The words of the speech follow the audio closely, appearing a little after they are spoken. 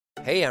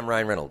Hey, I'm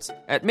Ryan Reynolds.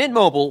 At Mint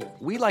Mobile,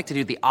 we like to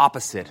do the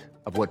opposite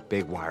of what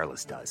Big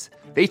Wireless does.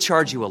 They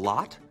charge you a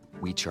lot,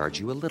 we charge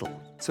you a little.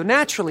 So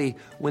naturally,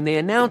 when they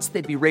announced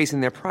they'd be raising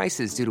their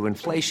prices due to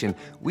inflation,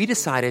 we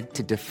decided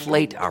to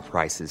deflate our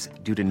prices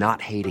due to not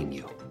hating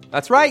you.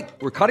 That's right.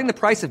 We're cutting the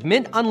price of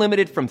Mint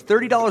Unlimited from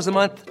 $30 a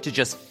month to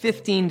just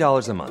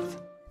 $15 a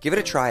month. Give it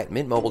a try at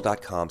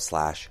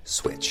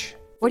mintmobile.com/switch.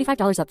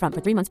 $45 up front for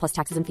 3 months plus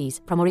taxes and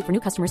fees. Promo rate for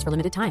new customers for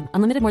limited time.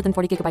 Unlimited more than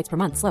 40 gigabytes per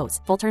month. Slows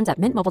full terms at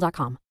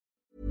mintmobile.com.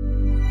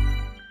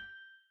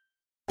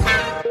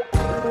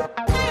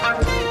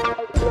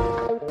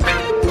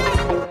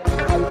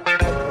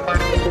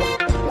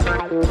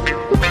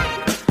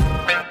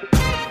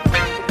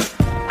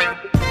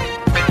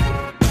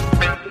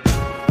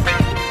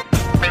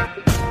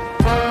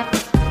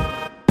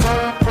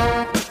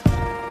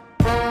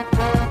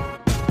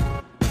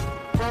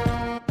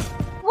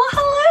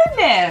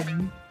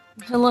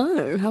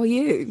 Hello, how are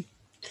you?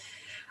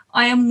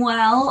 I am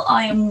well.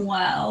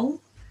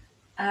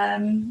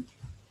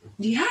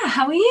 Yeah,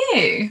 how are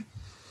you?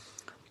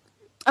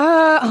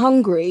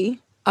 Hungry.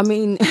 I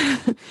mean,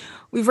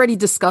 we've already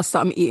discussed that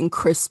I'm eating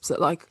crisps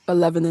at like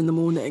 11 in the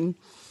morning,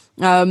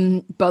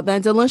 but they're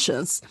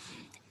delicious.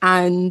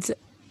 And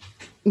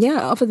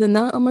yeah, other than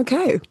that, I'm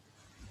okay.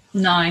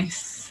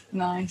 Nice.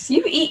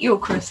 You eat your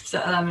crisps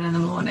at 11 in the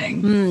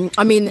morning.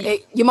 I mean,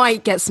 you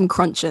might get some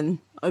crunching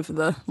over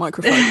the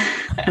microphone.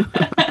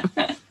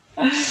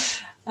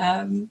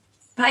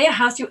 But yeah,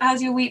 how's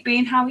your week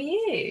been? How are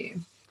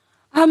you?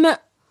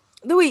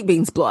 The week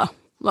beans blur.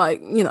 Like,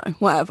 you know,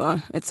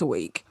 whatever. It's a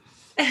week.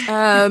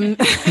 I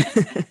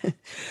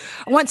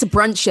went to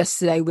brunch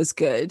yesterday, was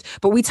good,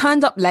 but we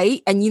turned up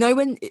late, and you know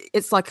when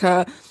it's like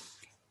a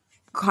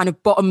kind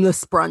of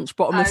bottomless time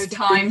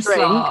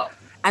slot,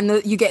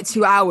 and you get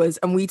 2 hours,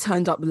 and we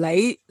turned up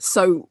late.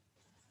 So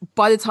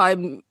by the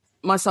time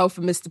myself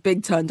and Mr.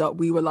 Big turned up,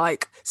 we were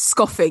like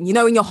scoffing. You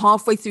know, when you're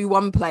halfway through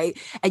one plate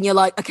and you're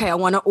like, okay, I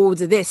want to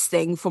order this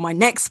thing for my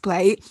next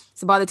plate.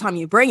 So by the time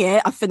you bring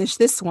it, I finish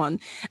this one.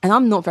 And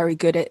I'm not very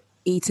good at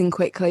eating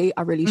quickly.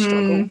 I really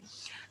struggle.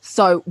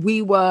 So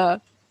we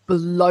were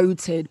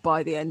bloated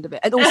by the end of it.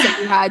 And also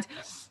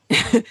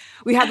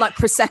we had like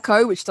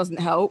Prosecco, which doesn't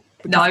help.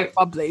 No,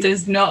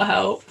 does not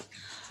help.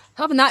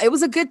 Other than that, it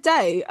was a good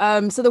day.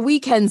 So the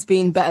weekend's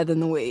been better than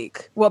the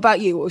week. What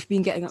about you? What have you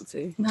been getting up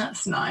to?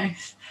 That's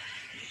nice.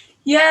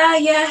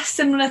 Yeah,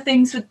 similar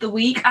things with the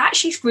week. I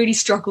actually really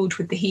struggled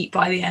with the heat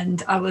by the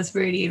end. I was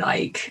really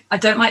like, I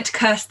don't like to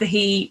curse the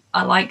heat.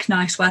 I like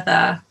nice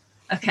weather,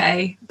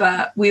 okay?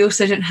 But we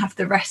also don't have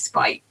the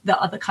respite that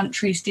other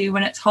countries do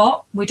when it's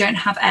hot. We don't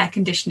have air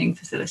conditioning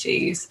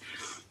facilities.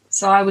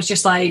 So I was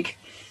just like,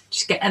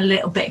 get a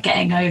little bit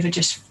getting over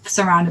just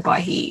surrounded by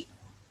heat.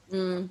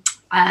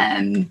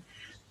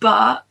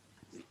 But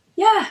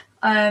yeah,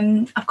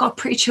 I've got a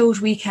pretty chilled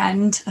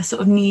weekend. I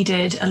sort of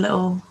needed a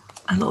little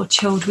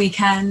chilled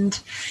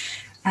weekend.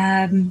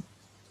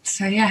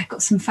 So yeah,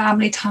 got some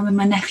family time with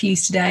my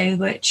nephews today,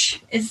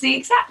 which is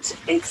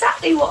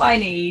exactly what I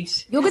need.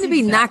 You're going to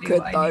be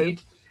knackered though.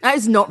 That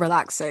is not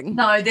relaxing.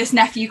 No, this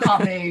nephew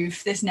can't move.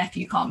 So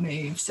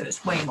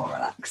it's way more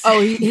relaxed.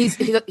 Oh, he's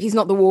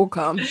not the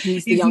walker.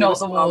 He's not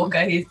the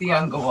walker. He's the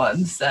younger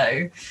one.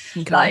 So,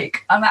 okay.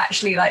 Like, I'm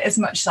actually like, as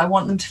much as I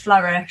want them to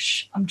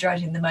flourish, I'm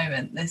dreading the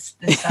moment this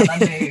fella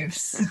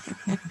moves,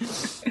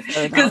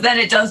 because then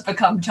it does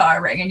become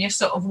tiring, and you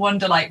sort of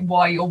wonder like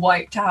why you're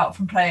wiped out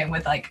from playing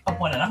with like a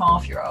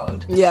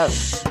 1.5-year-old. Yeah.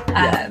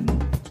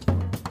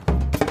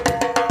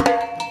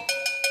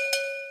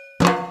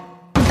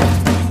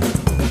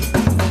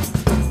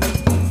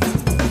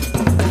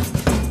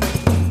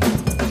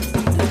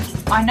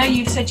 I know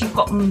you said you've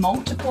got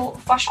multiple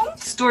fashion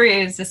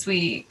stories this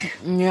week.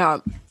 Yeah.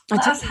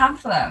 Let's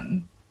have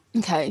them.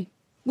 Okay.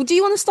 Well, do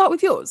you want to start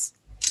with yours?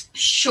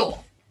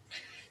 Sure.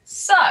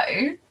 So,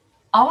 I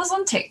was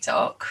on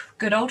TikTok,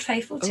 good old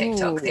faithful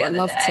TikTok the other day. I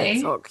love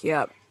TikTok,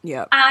 yeah.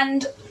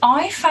 And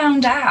I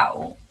found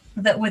out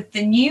that with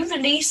the new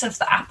release of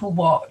the Apple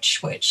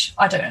Watch, which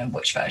I don't know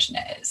which version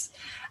it is,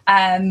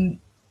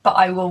 but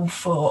I will,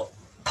 for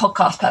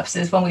podcast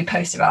purposes, when we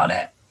post about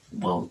it,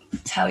 we'll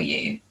tell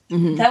you.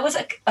 There was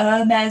a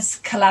Hermes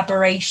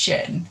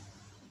collaboration.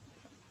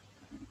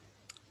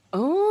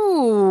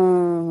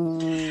 Oh.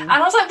 And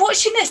I was like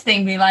watching this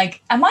thing, being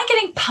like, am I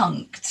getting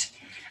punked?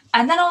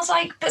 And then I was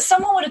like, but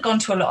someone would have gone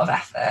to a lot of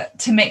effort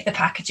to make the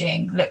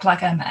packaging look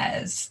like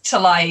Hermes, to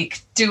like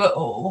do it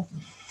all.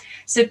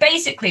 So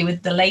basically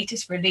with the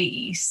latest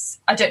release,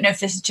 I don't know if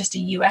this is just a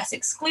US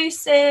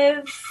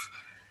exclusive,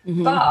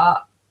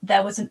 but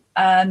there was an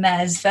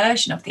Hermes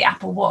version of the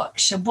Apple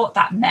Watch. So what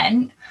that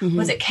meant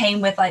was it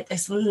came with like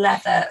this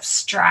leather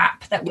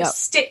strap that was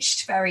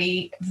stitched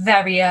very,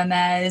 very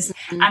Hermes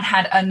and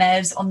had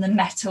Hermes on the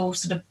metal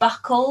sort of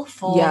buckle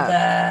for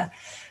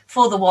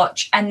the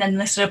watch. And then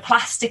the sort of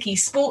plasticky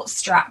sports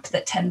strap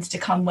that tends to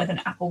come with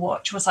an Apple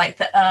Watch was like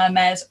the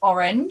Hermes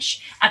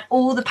orange. And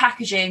all the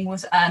packaging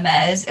was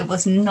Hermes. It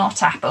was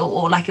not Apple,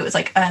 or like it was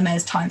like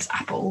Hermes times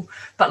Apple.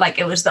 But like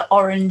it was the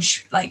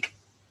orange, like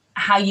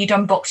how you'd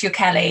unbox your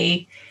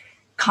Kelly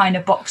kind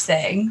of box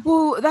thing.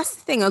 Well, that's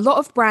the thing. A lot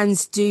of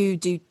brands do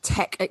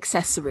tech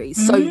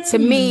accessories. So to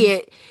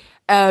me,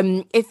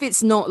 if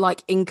it's not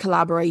like in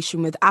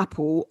collaboration with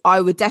Apple, I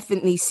would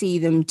definitely see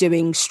them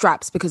doing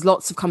straps, because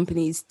lots of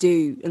companies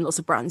do and lots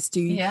of brands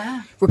do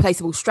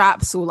replaceable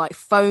straps or like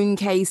phone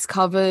case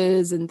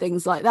covers and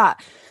things like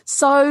that.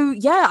 So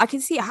yeah, I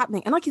can see it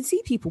happening, and I can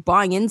see people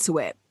buying into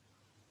it.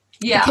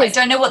 Yeah, I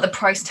don't know what the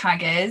price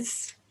tag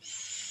is,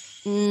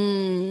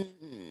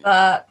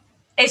 but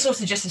it's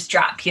also just a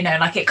strap, you know,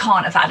 like it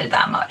can't have added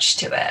that much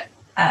to it.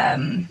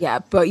 Yeah,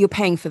 but you're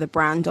paying for the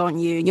brand, aren't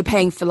you? And you're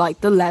paying for like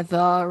the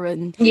leather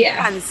and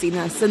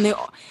fanciness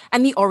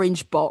and the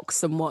orange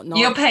box and whatnot.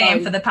 You're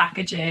paying for the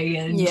packaging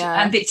and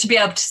to be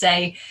able to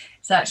say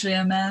it's actually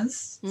a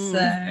mess.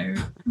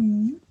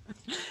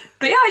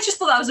 But yeah, I just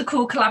thought that was a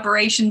cool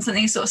collaboration,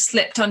 something sort of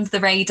slipped under the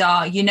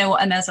radar. You know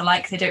what Hermes are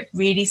like, they don't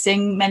really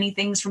sing many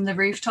things from the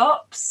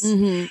rooftops.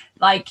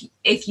 Like,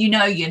 if you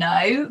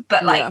know,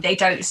 but like they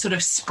don't sort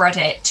of spread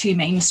it too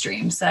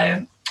mainstream.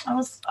 So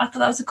I thought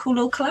that was a cool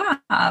little collab.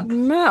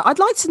 Yeah, I'd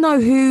like to know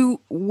who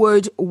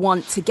would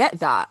want to get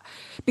that,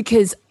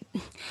 because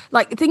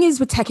like the thing is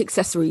with tech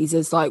accessories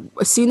is like,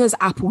 as soon as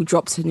Apple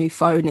drops a new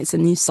phone, it's a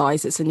new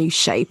size, it's a new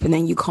shape, and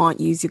then you can't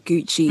use your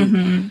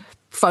Gucci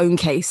phone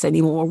case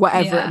anymore,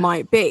 whatever it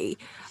might be.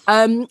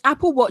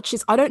 Apple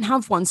Watches, I don't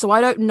have one, so I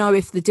don't know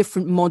if the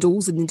different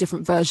models and the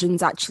different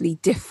versions actually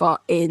differ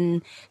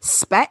in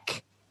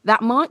spec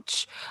that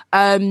much.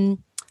 But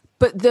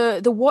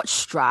the watch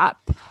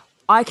strap,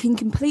 I can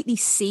completely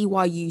see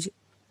why you'd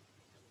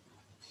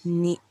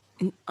need.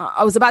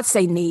 I was about to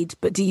say need,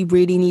 but do you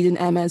really need an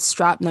Hermes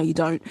strap? No, you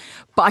don't.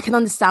 But I can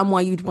understand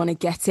why you'd want to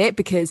get it,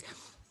 because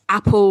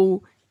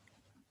Apple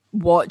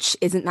Watch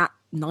isn't that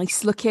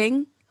nice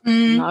looking.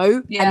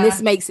 And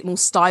this makes it more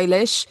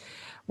stylish.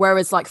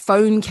 Whereas like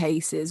phone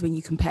cases, when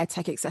you compare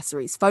tech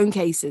accessories, phone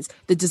cases,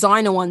 the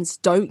designer ones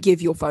don't give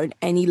your phone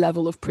any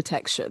level of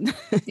protection.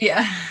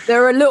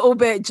 They're a little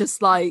bit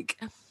just like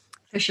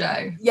for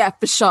show. Yeah,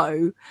 for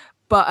show.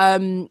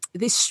 But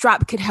this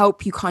strap could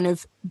help you kind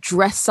of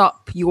dress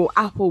up your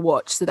Apple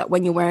Watch so that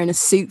when you're wearing a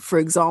suit, for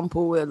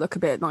example, it'll look a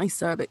bit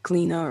nicer, a bit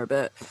cleaner, a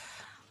bit.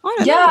 I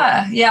don't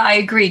know. Yeah, I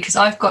agree, because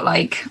I've got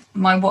like,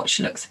 my watch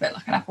looks a bit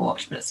like an Apple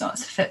Watch, but it's not.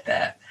 It's a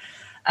Fitbit.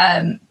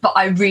 But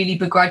I really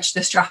begrudge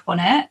the strap on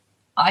it.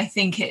 I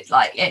think it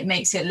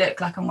makes it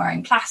look like I'm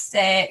wearing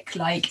plastic,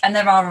 like, and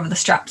there are other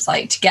straps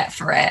like to get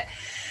for it.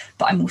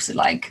 But I'm also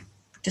like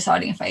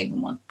deciding if I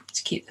even want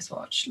to keep this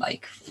watch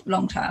like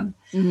long term.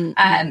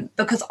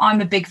 Because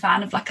I'm a big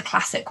fan of like a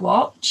classic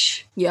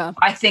watch.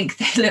 I think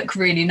they look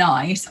really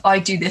nice. I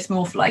do this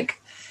more for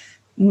like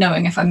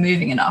knowing if I'm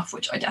moving enough,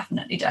 which I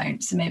definitely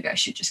don't, so maybe I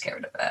should just get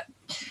rid of it.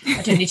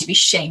 I don't need to be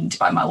shamed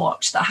by my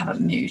watch that I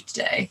haven't moved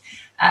today.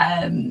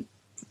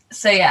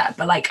 So yeah,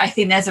 but like I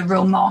think there's a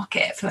real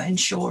market for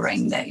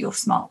ensuring that your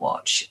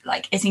smartwatch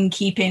like is in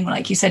keeping,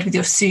 like you said, with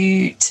your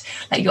suit,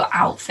 like your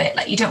outfit.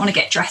 Like you don't want to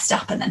get dressed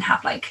up and then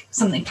have like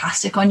something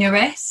plastic on your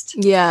wrist.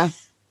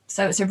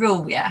 So it's a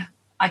real,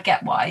 I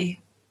get why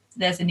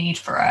there's a need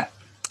for it.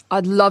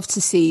 I'd love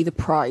to see the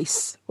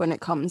price when it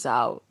comes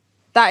out.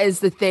 That is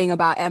the thing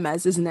about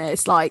Hermes, isn't it?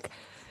 It's like,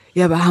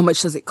 yeah, but how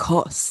much does it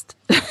cost?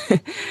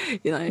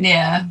 You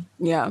know?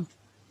 Yeah.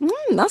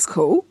 That's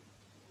cool.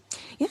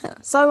 Yeah.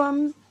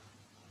 So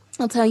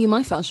I'll tell you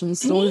my fashion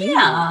story.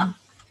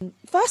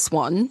 First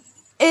one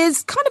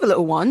is kind of a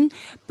little one,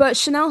 but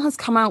Chanel has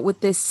come out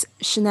with this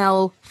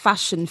Chanel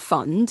Fashion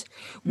Fund,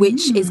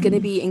 which is going to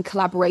be in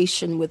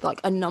collaboration with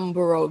like a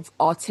number of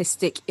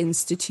artistic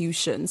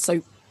institutions.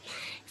 So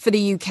for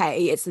the UK,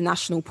 it's the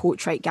National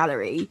Portrait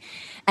Gallery,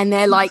 and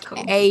they're like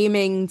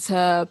aiming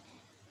to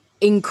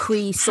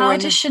increase. How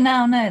does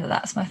Chanel know that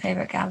that's my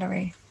favorite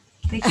gallery?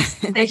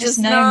 They just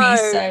know me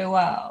so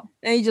well.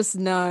 They just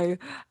know.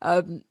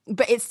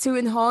 But it's to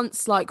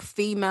enhance like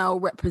female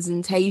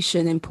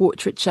representation in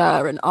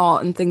portraiture and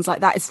art and things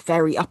like that. It's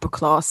very upper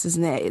class,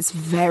 isn't it? It's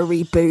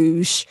very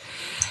bouge.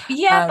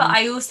 Yeah, but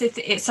I also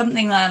it's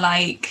something that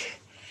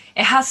like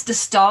it has to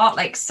start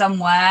like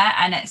somewhere,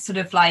 and it's sort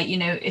of like, you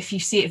know, if you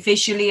see it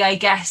visually, I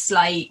guess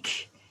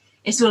like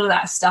it's all of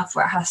that stuff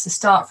where it has to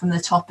start from the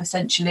top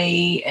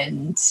essentially,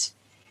 and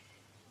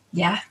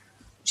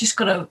just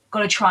gotta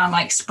try and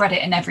like spread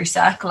it in every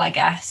circle, I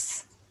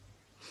guess.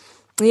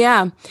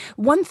 Yeah.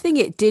 One thing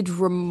it did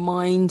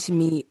remind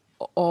me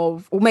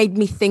of, or made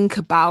me think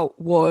about,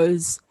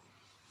 was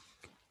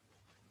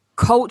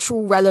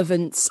cultural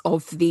relevance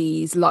of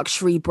these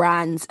luxury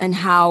brands, and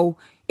how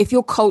if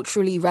you're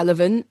culturally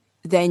relevant,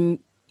 then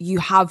you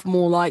have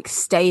more like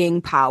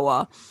staying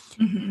power.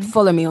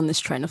 Follow me on this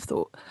train of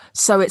thought.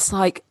 So it's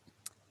like,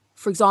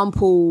 for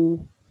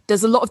example,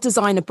 there's a lot of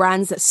designer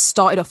brands that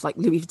started off like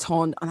Louis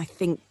Vuitton and I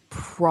think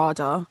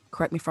Prada,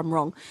 correct me if I'm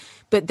wrong,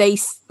 but they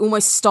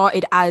almost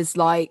started as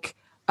like,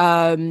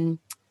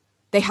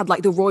 they had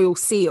like the royal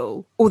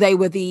seal, or they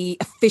were the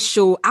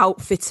official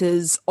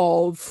outfitters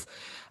of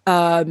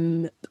a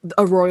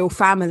royal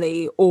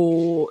family,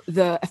 or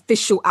the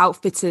official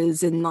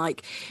outfitters, and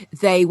like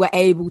they were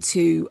able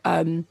to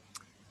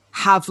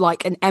have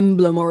like an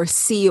emblem or a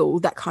seal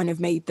that kind of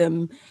made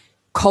them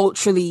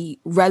culturally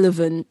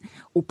relevant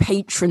or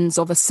patrons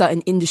of a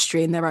certain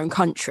industry in their own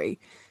country.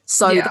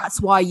 So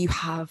that's why you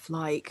have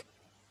like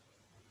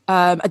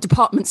a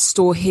department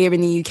store here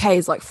in the UK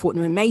is like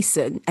Fortnum &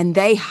 Mason, and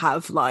they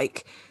have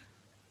like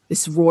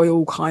this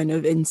royal kind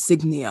of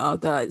insignia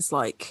that is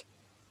like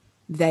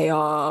they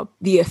are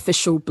the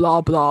official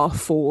blah blah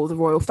for the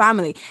royal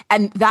family,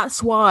 and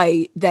that's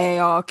why they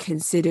are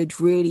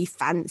considered really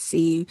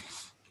fancy,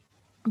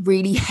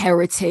 really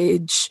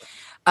heritage,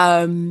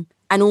 and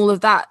all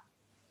of that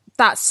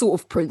sort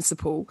of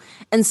principle.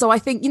 And so I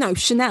think, you know,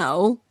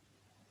 Chanel,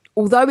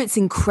 although it's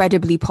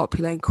incredibly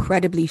popular,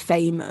 incredibly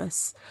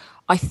famous,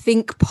 I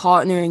think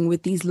partnering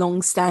with these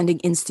long-standing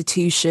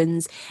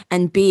institutions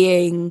and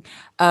being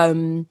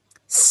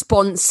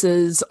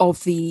sponsors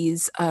of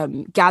these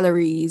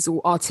galleries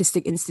or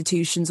artistic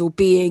institutions, or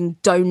being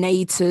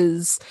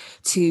donators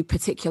to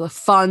particular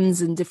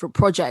funds and different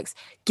projects,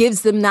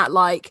 gives them that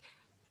like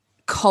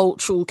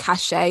cultural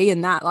cachet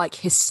and that like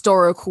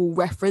historical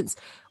reference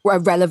or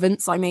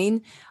relevance. I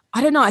mean,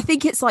 I don't know. I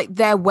think it's like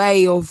their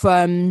way of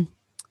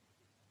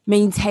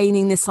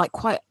maintaining this like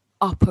quite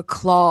upper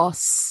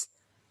class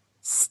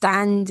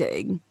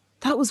standing.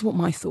 That was what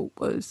my thought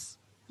was.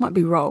 Might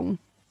be wrong.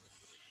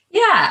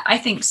 Yeah, I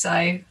think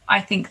so.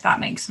 I think that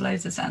makes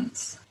loads of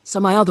sense. So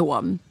my other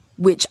one,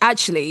 which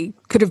actually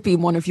could have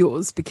been one of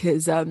yours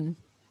because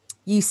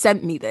you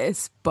sent me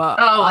this, but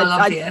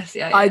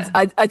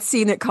I'd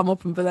seen it come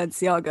up in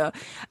Balenciaga.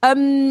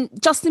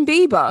 Justin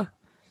Bieber.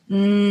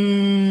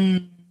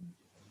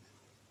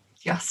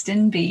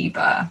 Justin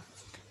Bieber.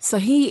 So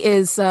he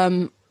is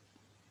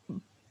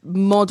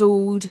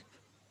modeled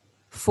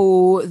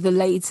for the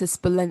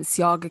latest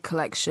Balenciaga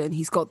collection.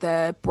 He's got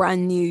their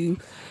brand new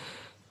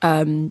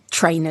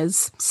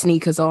trainers,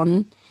 sneakers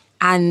on,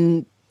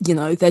 and you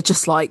know, they're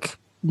just like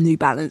New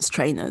Balance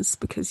trainers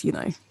because, you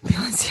know,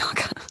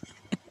 Balenciaga.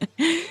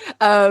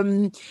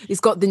 He's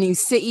got the new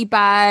City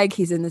bag.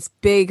 He's in this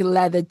big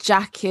leather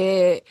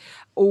jacket,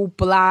 all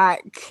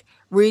black,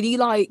 really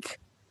like,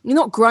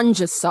 not grunge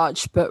as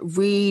such, but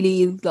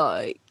really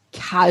like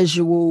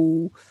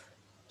casual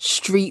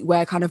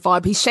streetwear kind of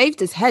vibe. He shaved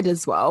his head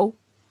as well.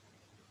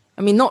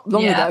 I mean, not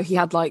long ago he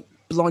had like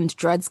blonde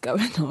dreads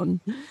going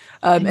on,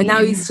 and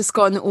now he's just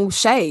gone all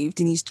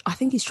shaved, and I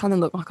think he's trying to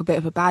look like a bit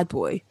of a bad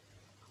boy.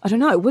 I don't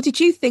know. What did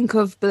you think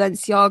of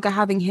Balenciaga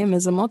having him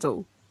as a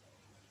model?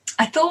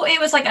 I thought it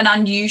was like an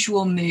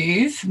unusual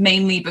move,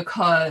 mainly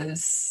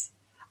because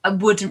I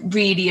wouldn't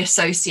really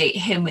associate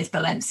him with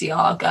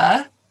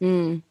Balenciaga.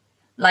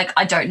 Like,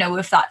 I don't know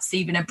if that's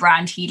even a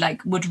brand he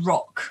like would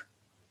rock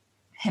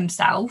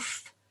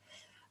himself.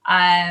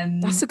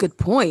 That's a good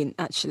point,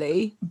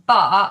 actually.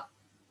 But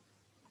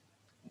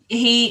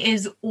he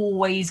is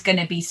always going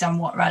to be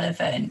somewhat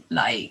relevant.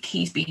 Like,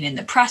 he's been in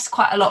the press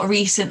quite a lot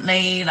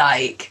recently.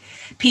 Like,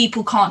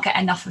 people can't get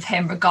enough of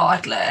him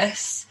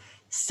regardless.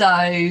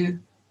 So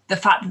the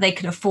fact that they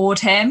could afford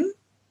him,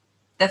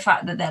 the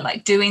fact that they're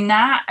like doing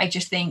that, I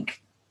just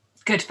think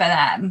good for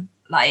them.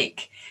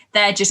 Like,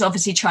 they're just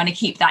obviously trying to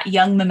keep that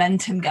young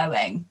momentum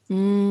going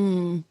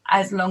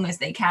as long as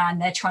they can.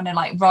 They're trying to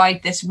like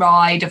ride this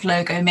ride of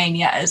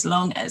Logomania as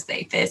long as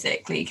they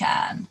physically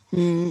can.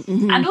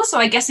 And also,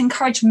 I guess,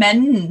 encourage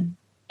men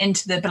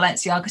into the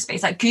Balenciaga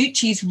space. Like,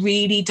 Gucci's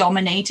really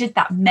dominated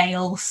that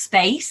male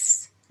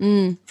space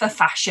for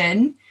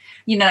fashion.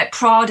 You know, like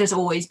Prada's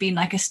always been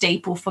like a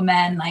staple for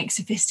men, like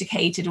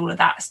sophisticated, all of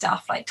that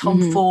stuff, like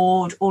Tom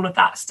Ford, all of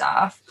that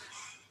stuff.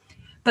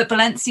 But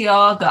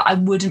Balenciaga, I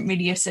wouldn't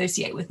really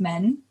associate with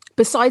men.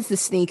 Besides the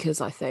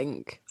sneakers, I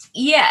think.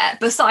 Yeah,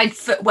 besides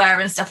footwear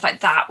and stuff like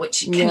that,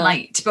 which can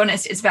like, to be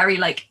honest, it's very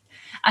like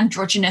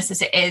androgynous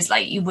as it is.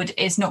 Like,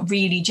 it's not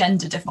really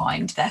gender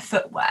defined, their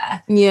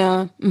footwear.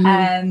 Yeah.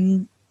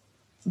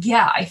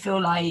 Yeah, I feel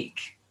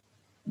like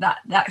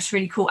that's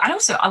really cool. And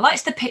also, I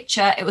liked the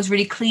picture. It was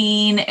really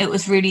clean. I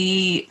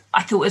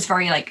thought it was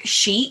very like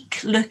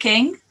chic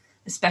looking,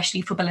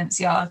 especially for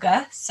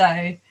Balenciaga.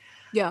 So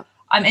yeah,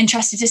 I'm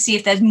interested to see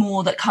if there's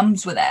more that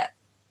comes with it.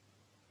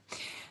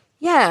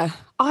 Yeah,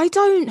 I'd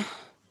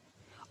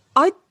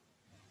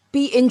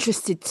be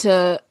interested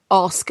to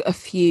ask a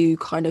few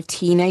kind of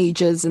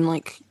teenagers and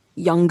like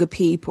younger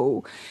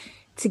people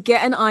to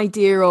get an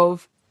idea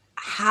of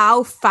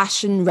how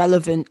fashion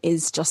relevant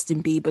is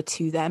Justin Bieber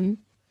to them.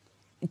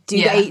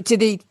 Do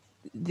the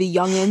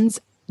youngins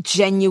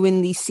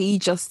genuinely see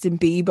Justin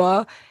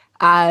Bieber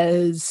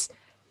as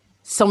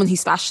someone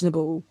who's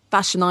fashionable,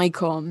 fashion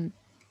icon,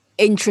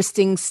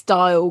 interesting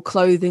style,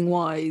 clothing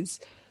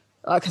wise?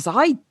 Because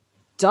I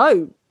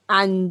don't.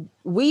 And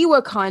we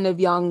were kind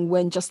of young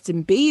when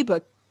Justin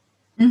Bieber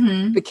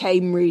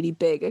became really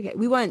big. Okay,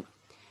 we weren't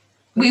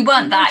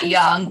that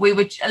young. We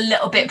were a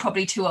little bit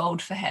probably too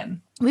old for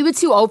him. We were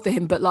too old for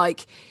him, but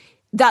like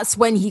that's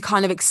when he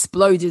kind of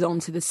exploded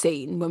onto the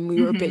scene when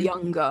we were a bit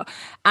younger.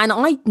 And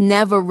I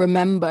never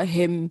remember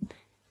him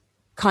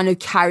kind of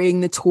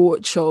carrying the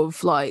torch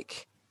of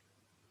like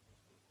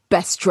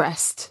best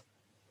dressed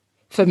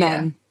for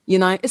men. You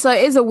know, so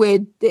it is a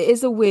weird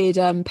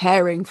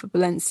pairing for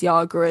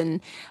Balenciaga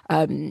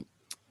and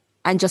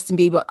Justin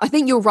Bieber. I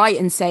think you're right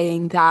in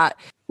saying that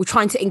we're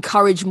trying to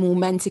encourage more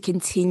men to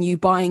continue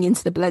buying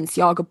into the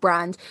Balenciaga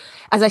brand.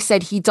 As I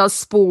said, he does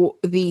sport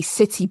the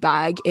city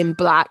bag in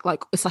black,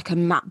 like it's like a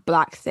matte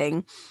black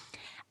thing.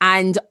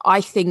 And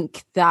I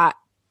think that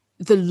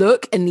the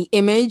look and the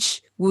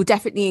image will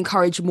definitely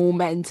encourage more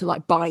men to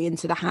like buy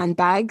into the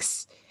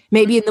handbags,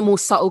 maybe in the more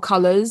subtle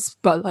colors,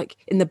 but like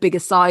in the bigger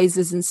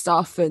sizes and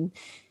stuff, and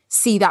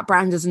see that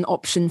brand as an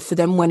option for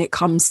them when it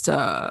comes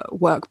to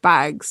work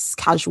bags,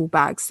 casual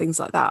bags, things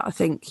like that. I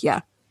think,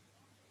 yeah.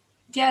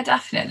 Yeah,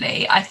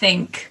 definitely. I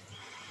think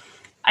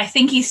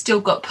he's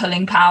still got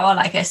pulling power.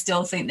 Like, I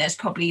still think there's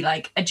probably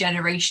like a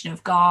generation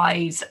of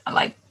guys,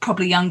 like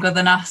probably younger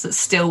than us, that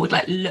still would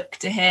like look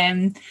to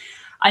him.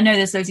 I know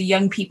there's loads of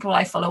young people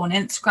I follow on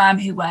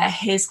Instagram who wear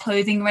his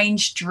clothing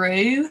range,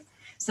 Drew.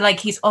 So like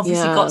he's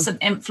obviously got some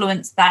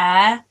influence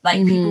there.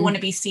 Like people want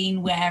to be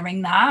seen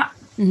wearing that.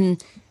 Mm-hmm.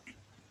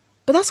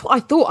 But that's what I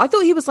thought. I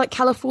thought he was like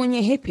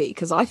California hippie,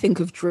 because I think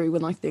of Drew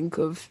when I think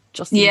of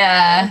Justin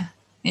Bieber.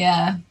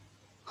 Yeah.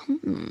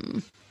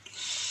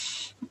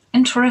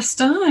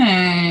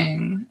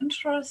 Interesting.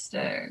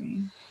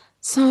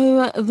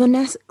 So the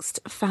next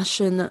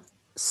fashion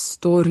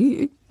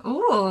story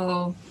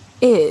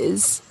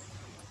is,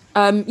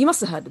 you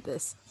must have heard of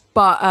this,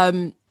 but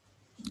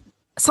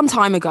some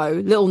time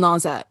ago, Lil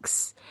Nas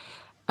X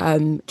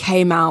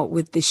came out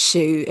with this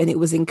shoe, and it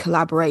was in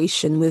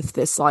collaboration with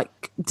this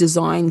like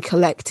design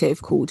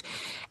collective called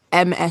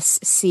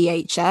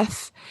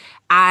MSCHF,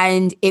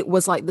 and it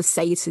was like the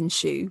Satan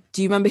shoe.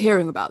 Do you remember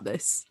hearing about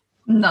this?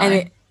 No.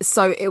 And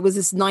it was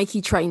this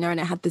Nike trainer, and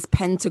it had this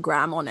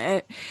pentagram on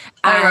it,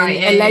 and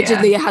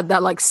allegedly it had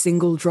that like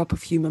single drop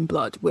of human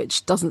blood,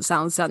 which doesn't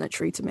sound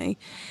sanitary to me.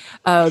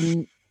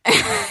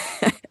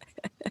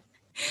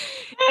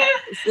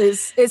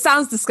 It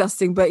sounds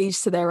disgusting, but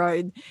each to their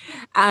own.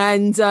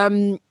 And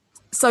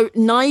so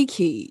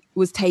Nike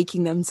was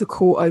taking them to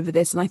court over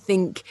this, and I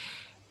think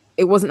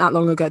it wasn't that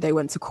long ago they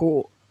went to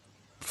court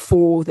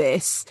for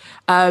this.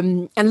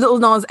 And Lil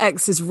Nas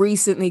X has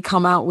recently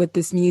come out with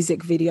this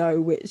music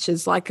video, which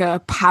is like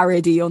a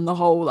parody on the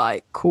whole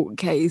like court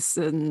case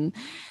and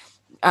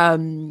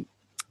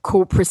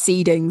court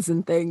proceedings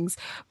and things.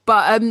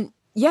 But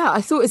yeah,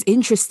 I thought it was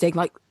interesting.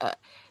 Like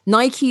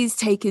Nike's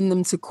taken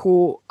them to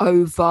court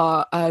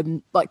over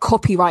like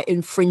copyright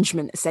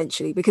infringement,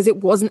 essentially, because it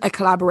wasn't a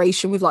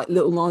collaboration with like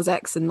Lil Nas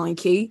X and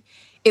Nike.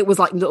 It was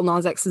like Lil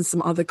Nas X and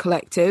some other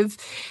collective,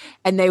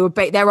 and they were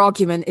their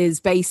argument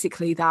is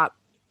basically that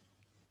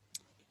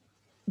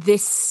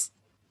this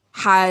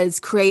has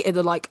created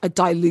a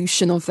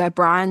dilution of their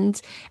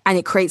brand, and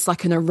it creates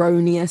like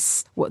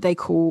what they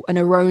call an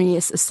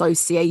erroneous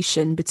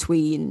association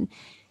between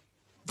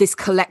this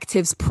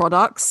collective's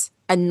products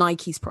and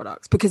Nike's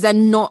products, because they're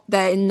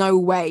in no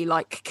way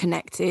like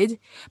connected,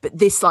 but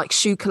this like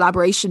shoe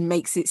collaboration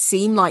makes it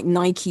seem like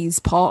Nike's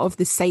part of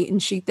the Satan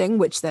shoe thing,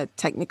 which they're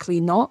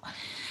technically not.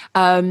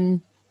 So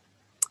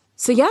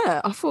yeah,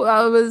 I thought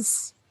that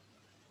was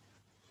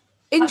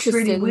interesting.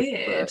 That's really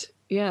weird.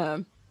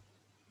 Yeah.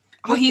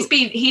 Well, he's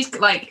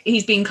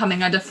been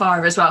coming under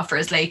fire as well for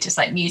his latest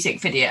like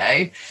music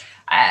video,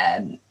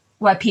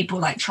 where people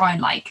like try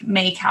and like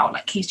make out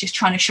like he's just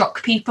trying to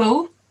shock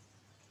people.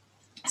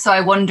 So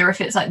I wonder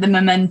if it's like the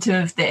momentum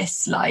of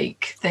this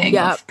like thing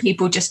of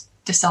people just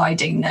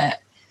deciding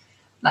that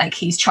like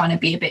he's trying to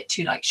be a bit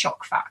too like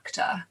shock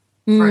factor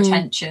for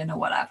attention or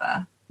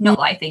whatever. Not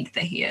that I think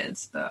that he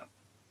is, but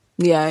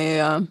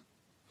yeah.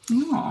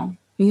 Oh.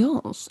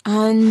 Yes.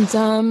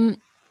 And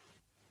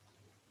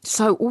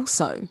so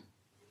also,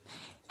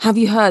 have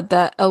you heard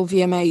that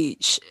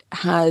LVMH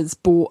has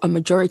bought a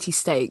majority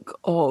stake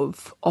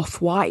of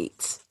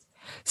Off-White?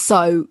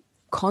 So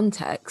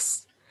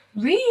context.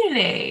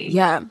 Really?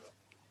 Yeah.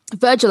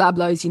 Virgil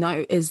Abloh, as you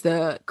know, is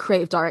the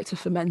creative director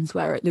for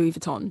menswear at Louis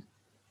Vuitton.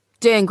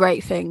 Doing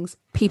great things.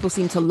 People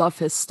seem to love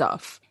his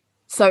stuff.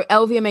 So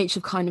LVMH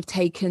have kind of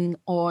taken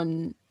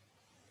on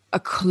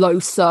a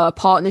closer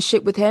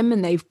partnership with him,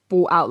 and they've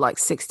bought out like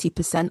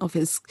 60% of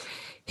his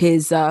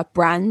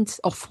brand,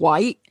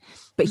 Off-White,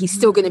 but he's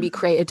still going to be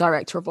creative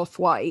director of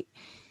Off-White.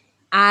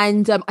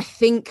 And I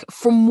think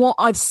from what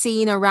I've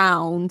seen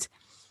around,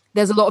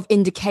 there's a lot of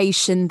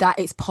indication that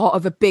it's part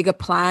of a bigger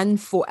plan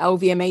for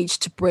LVMH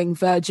to bring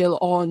Virgil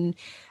on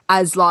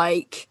as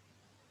like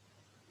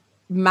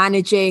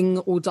managing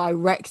or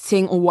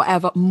directing or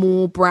whatever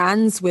more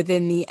brands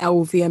within the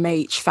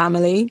LVMH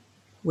family,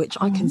 which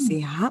I can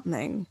see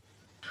happening.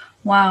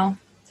 Wow.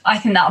 I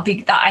think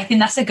I think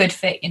that's a good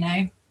fit, you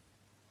know.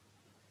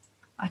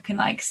 I can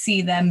like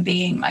see them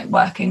being like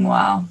working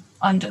well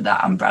under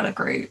that umbrella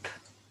group.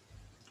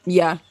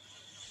 Yeah.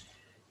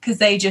 Because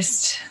they're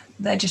just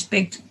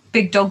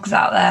big dogs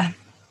out there.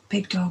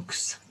 Big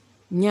dogs.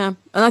 Yeah.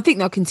 And I think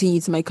they'll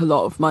continue to make a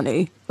lot of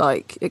money.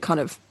 Like, it kind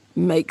of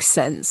makes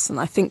sense. And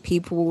I think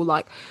people will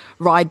like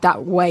ride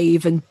that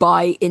wave and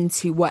buy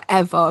into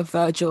whatever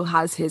Virgil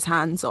has his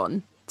hands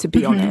on, to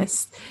be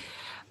honest.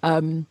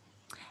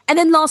 And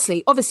then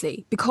lastly,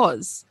 obviously,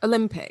 because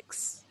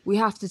Olympics, we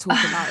have to talk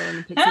about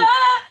Olympics.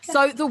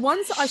 So the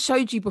ones that I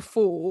showed you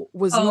before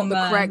was not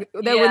the correct.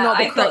 They were not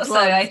the correct ones.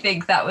 I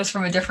think that was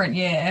from a different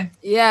year.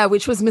 Yeah,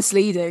 which was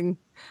misleading.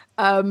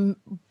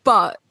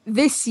 But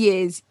this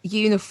year's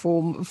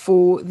uniform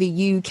for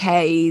the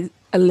UK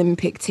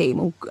Olympic team,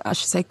 or I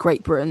should say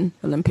Great Britain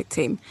Olympic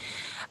team,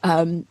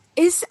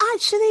 is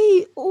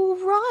actually all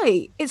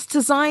right. It's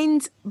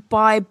designed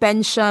by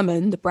Ben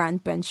Sherman, the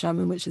brand Ben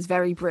Sherman, which is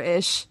very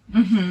British.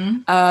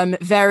 Mm-hmm.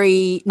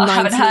 Very. I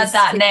haven't heard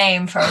that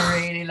name for a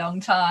really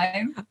long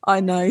time. I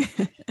know.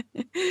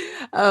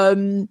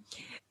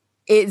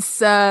 It's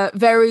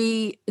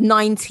very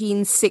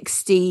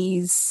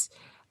 1960s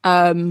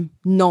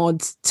nod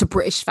to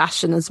British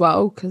fashion as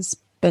well, because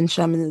Ben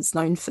Sherman is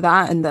known for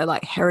that, and they're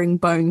like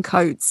herringbone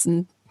coats,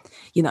 and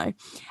you know.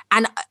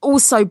 And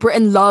also,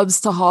 Britain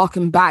loves to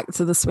harken back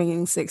to the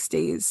swinging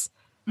 60s.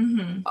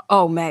 Mm-hmm.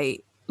 Oh,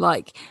 mate.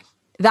 Like,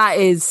 that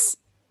is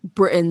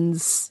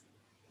Britain's,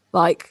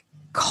 like,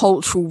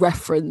 cultural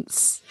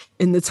reference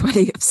in the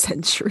 20th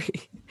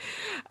century.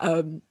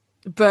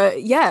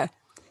 But, yeah.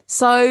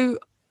 So,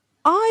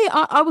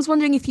 I was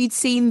wondering if you'd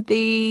seen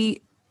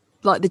the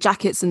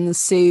jackets and the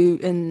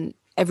suit and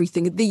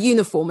everything, the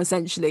uniform,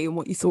 essentially, and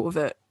what you thought of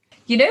it.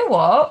 You know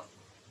what?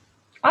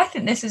 I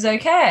think this is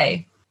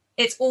okay.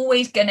 It's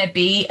always going to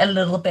be a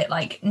little bit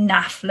like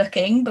naff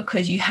looking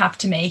because you have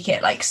to make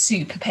it like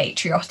super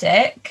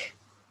patriotic.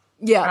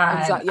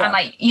 Yeah, exactly. Yeah. And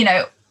like, you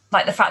know,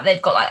 like the fact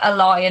they've got like a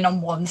lion on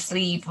one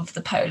sleeve of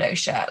the polo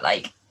shirt,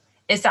 like,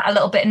 is that a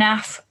little bit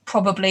naff?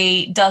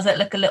 Probably. Does it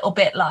look a little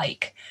bit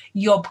like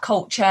yob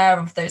culture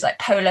of those like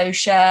polo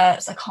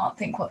shirts? I can't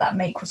think what that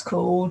make was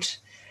called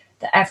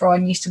that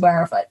everyone used to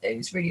wear, of like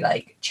those really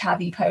like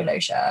chavvy polo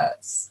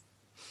shirts.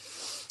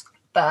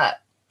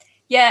 But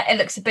yeah, it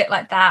looks a bit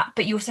like that,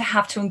 but you also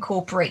have to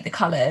incorporate the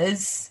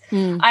colours.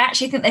 I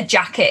actually think the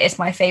jacket is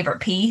my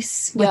favourite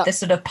piece with the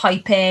sort of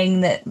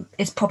piping that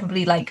is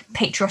probably like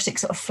patriotic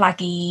sort of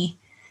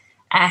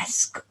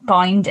flaggy-esque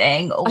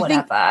binding or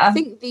whatever. I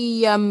think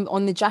the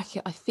on the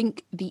jacket, I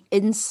think the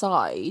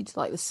inside,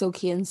 like the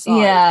silky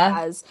inside,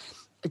 has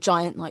a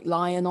giant like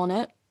lion on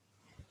it.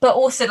 But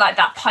also like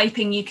that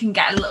piping, you can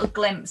get a little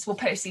glimpse. We'll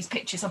post these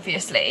pictures,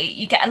 obviously.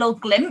 You get a little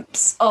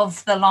glimpse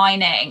of the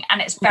lining,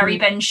 and it's very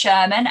Ben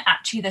Sherman,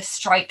 actually the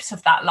stripes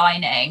of that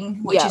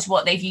lining, which is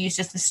what they've used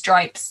as the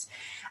stripes.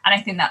 And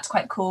I think that's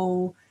quite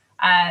cool.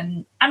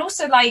 And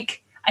also,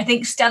 like, I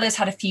think Stella's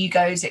had a few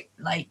goes at,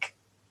 like,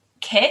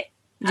 kit.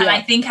 And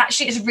I think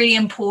actually it's really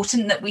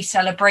important that we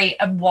celebrate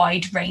a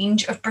wide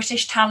range of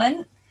British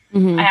talent.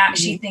 I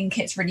actually think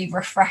it's really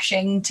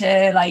refreshing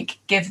to like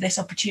give this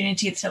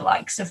opportunity to the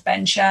likes of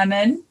Ben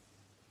Sherman.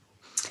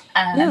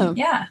 I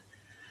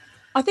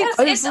think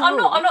I'm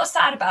not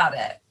sad about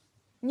it.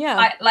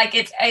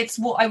 It's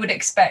what I would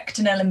expect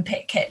an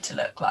Olympic kit to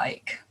look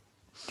like.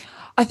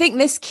 I think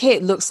this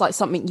kit looks like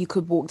something you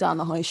could walk down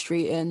the high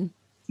street in.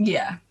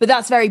 Yeah, but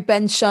that's very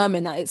Ben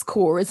Sherman at its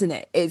core, isn't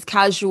it? It's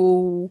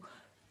casual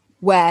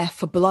wear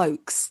for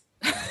blokes.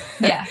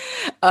 Yeah.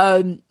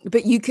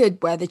 But you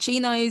could wear the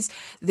chinos.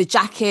 The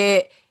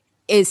jacket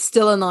is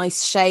still a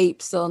nice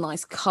shape, still a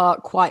nice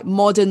cut, quite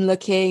modern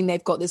looking.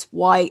 They've got this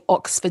white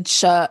Oxford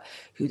shirt.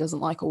 Who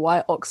doesn't like a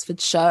white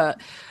Oxford shirt?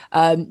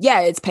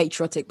 It's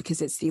patriotic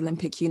because it's the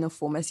Olympic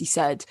uniform, as you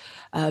said.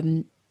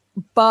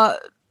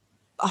 But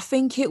I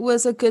think it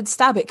was a good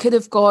stab. It could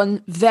have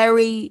gone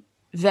very,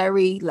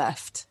 very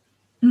left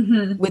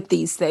with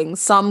these things.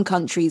 Some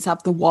countries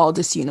have the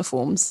wildest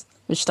uniforms,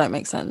 which don't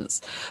make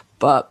sense.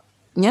 But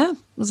yeah, it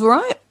was all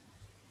right.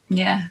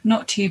 Yeah,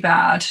 not too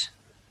bad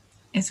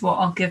is what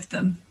I'll give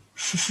them.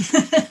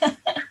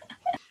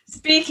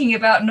 Speaking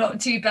about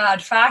not too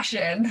bad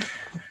fashion,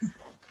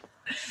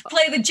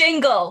 play the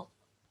jingle.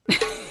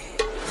 It's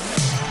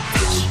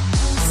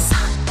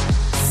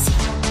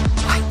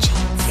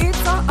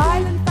our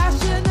island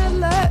fashion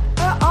alert,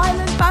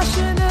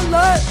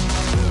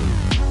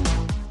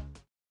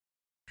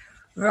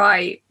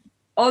 Right,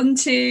 on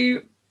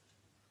to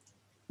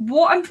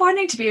what I'm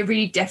finding to be a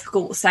really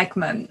difficult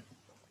segment,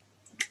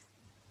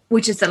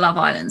 which is the Love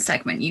Island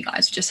segment. You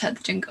guys just heard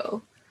the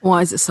jingle.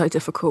 Why is it so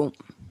difficult?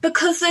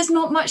 Because there's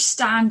not much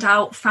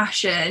standout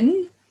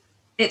fashion.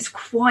 It's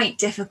quite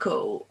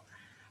difficult.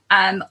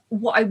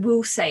 What I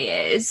will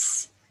say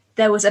is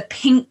there was a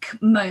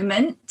pink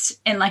moment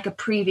in like a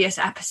previous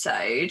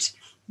episode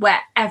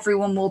where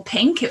everyone wore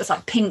pink. It was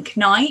like pink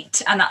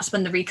night, and that's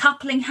when the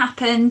recoupling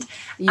happened.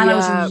 And I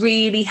was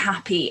really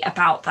happy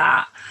about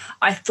that.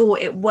 I thought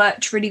it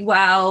worked really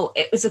well.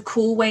 It was a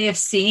cool way of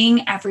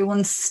seeing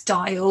everyone's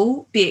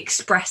style be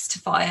expressed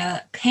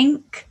via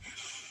pink.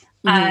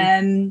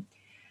 And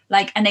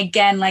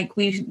again, like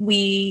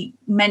we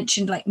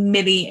mentioned like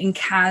Millie and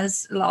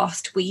Kaz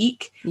last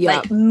week.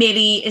 Like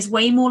Millie is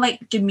way more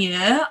like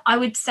demure, I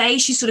would say.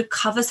 She sort of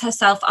covers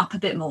herself up a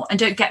bit more. And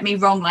don't get me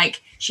wrong,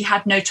 like she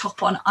had no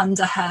top on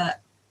under her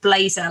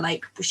blazer,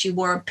 like she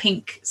wore a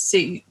pink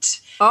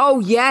suit. Oh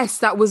yes,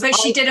 that was. But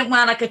she didn't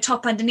wear like a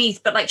top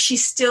underneath. But like she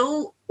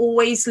still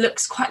always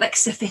looks quite like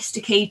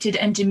sophisticated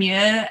and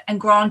demure.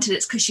 And granted,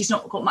 it's because she's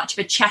not got much of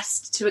a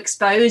chest to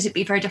expose. It'd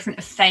be very different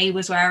if Faye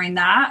was wearing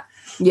that.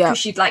 Yeah. Because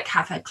she'd like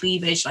have her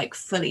cleavage like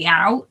fully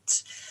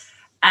out.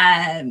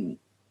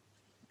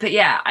 But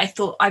yeah, I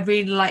thought I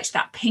really liked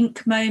that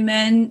pink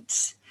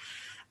moment.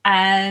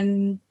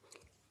 I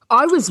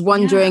was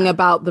wondering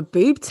about the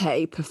boob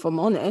tape, if I'm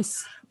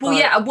honest. Well,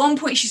 yeah, at one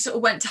point she sort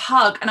of went to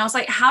hug and I was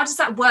like, how does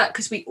that work?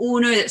 Because we all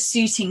know that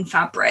suiting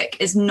fabric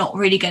is not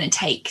really going to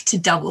take to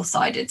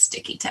double-sided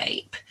sticky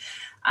tape.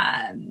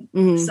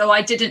 So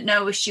I didn't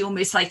know if she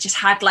almost like just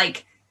had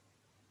like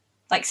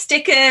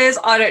stickers.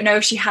 I don't know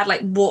if she had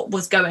like what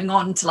was going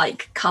on to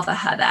like cover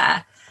her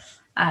there.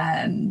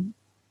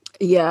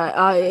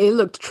 It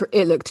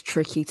looked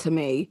tricky to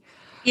me.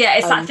 Yeah,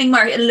 it's that thing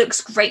where it looks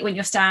great when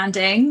you're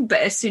standing, but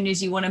as soon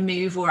as you want to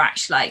move or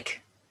actually like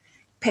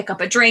pick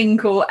up a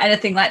drink or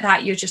anything like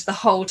that, you're just the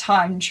whole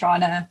time trying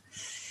to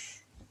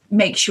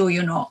make sure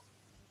you're not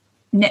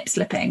nip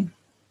slipping.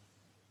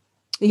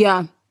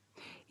 Yeah.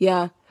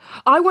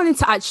 I wanted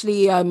to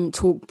actually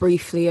talk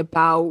briefly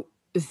about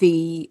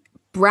the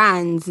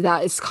brand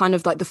that is kind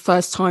of like the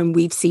first time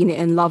we've seen it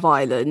in Love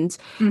Island.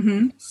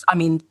 I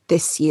mean,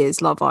 this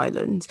year's Love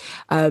Island.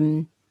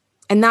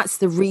 And that's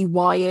the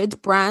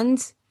Rewired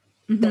brand.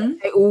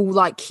 They all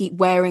like keep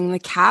wearing the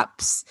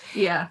caps.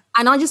 Yeah.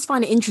 And I just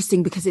find it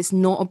interesting because it's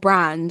not a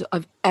brand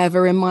I've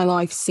ever in my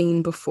life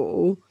seen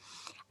before.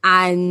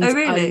 And oh,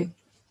 really?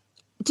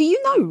 Do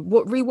you know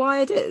what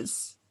Rewired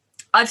is?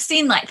 I've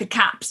seen like the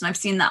caps and I've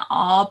seen that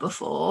R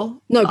before.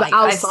 No, like, but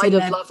outside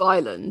of Love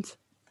Island.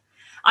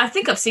 I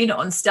think I've seen it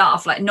on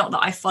stuff, like not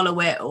that I follow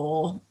it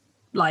or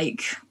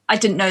like I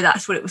didn't know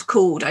that's what it was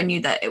called. I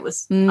knew that it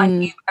was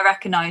I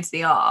recognized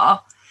the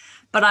R,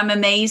 but I'm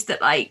amazed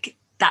that like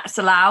that's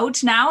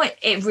allowed now.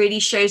 It really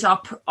shows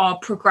our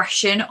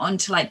progression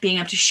onto like being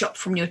able to shop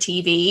from your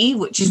TV,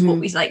 which is what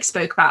we like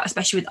spoke about,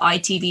 especially with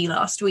ITV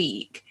last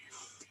week,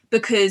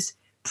 because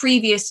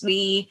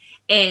previously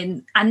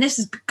and this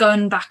has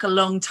gone back a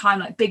long time,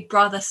 like Big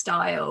Brother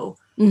style.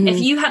 If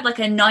you had like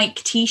a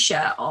Nike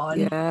t-shirt on,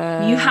 you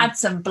had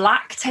some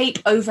black tape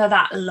over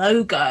that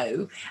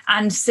logo.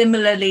 And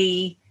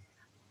similarly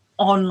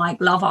on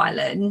like Love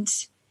Island,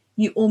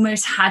 you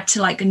almost had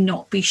to like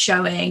not be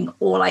showing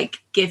or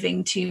like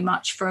giving too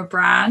much for a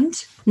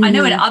brand. I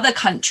know in other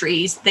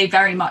countries, they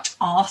very much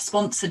are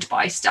sponsored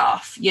by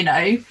stuff, you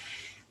know,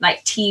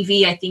 like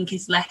TV, I think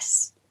is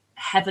less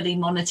heavily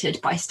monitored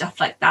by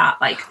stuff like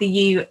that. Like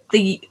the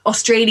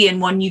Australian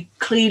one, you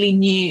clearly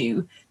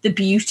knew the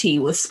beauty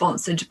was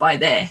sponsored by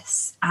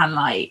this and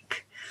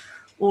like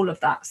all of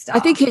that stuff. I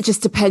think it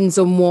just depends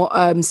on what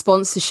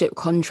sponsorship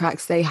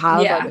contracts they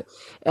have. Yeah.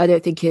 I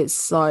don't think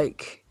it's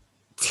like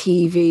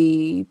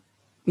TV,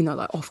 you know,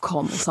 like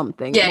Ofcom or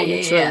something.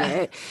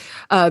 Yeah.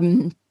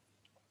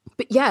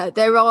 But yeah,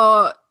 there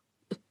are,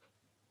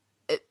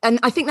 and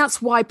I think that's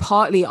why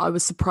partly I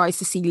was surprised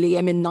to see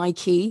Liam in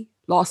Nike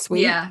last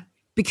week. Yeah.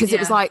 Because it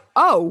was like,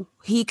 oh,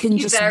 he can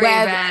just very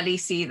wear. rarely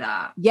see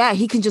that. Yeah,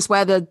 he can just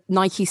wear the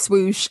Nike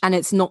swoosh and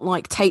it's not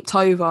like taped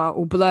over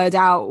or blurred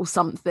out or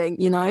something,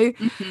 you know?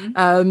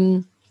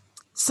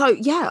 So,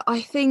 yeah,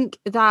 I think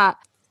that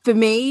for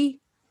me,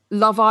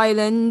 Love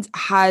Island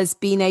has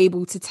been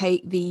able to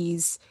take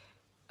these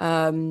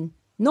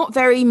not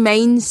very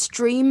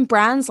mainstream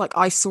brands like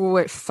I Saw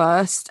It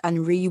First and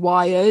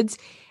Rewired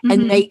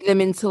and make them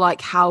into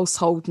like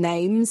household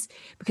names,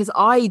 because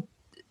I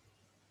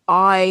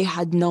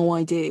had no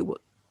idea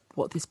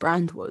what this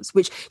brand was,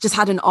 which just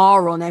had an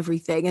R on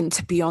everything. And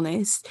to be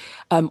honest,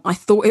 I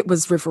thought it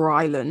was River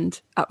Island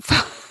at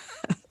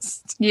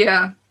first.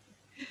 Yeah.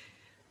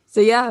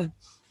 So yeah.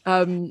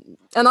 And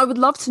I would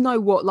love to know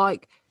what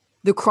like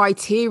the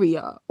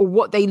criteria or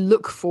what they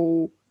look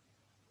for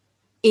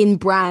in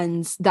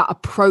brands that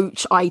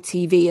approach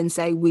ITV and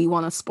say, we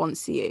want to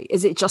sponsor you.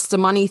 Is it just a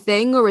money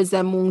thing or is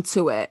there more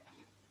to it?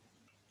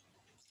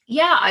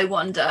 Yeah, I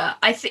wonder.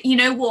 You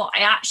know what? I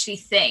actually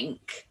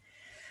think,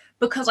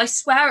 because I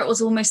swear it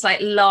was almost like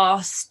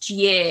last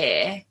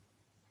year,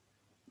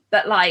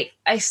 but like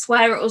I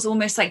swear it was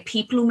almost like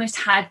people almost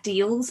had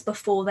deals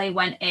before they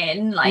went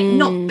in, like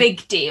not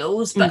big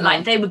deals, but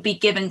like they would be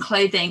given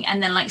clothing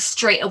and then like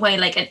straight away,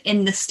 like an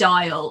in the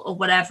style or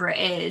whatever it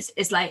is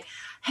like,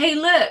 hey,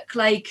 look,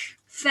 like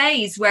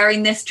Faye's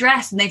wearing this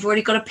dress and they've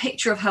already got a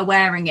picture of her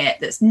wearing it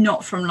that's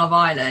not from Love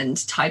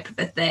Island type of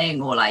a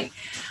thing. Or like,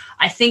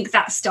 I think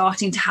that's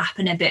starting to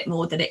happen a bit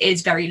more, that it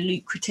is very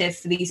lucrative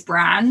for these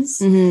brands.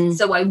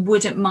 So I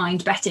wouldn't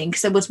mind betting,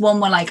 because there was one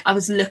where like I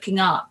was looking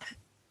up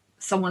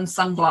someone's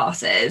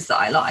sunglasses that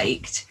I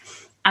liked,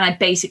 and I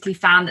basically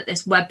found that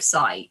this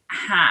website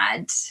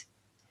had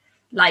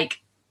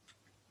like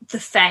the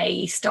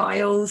Faye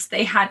styles.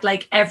 They had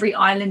like every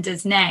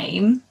Islander's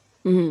name,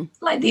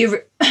 like the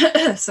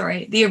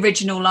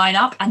original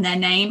lineup and their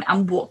name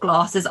and what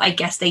glasses I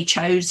guess they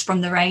chose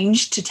from the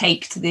range to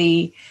take to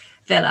the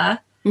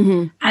villa.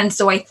 And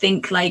so I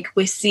think like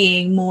we're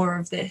seeing more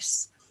of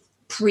this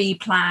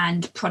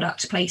pre-planned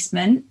product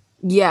placement.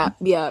 Yeah.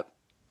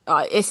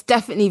 It's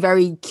definitely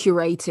very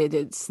curated.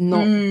 It's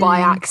not by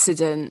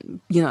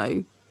accident,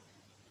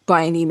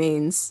 by any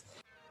means.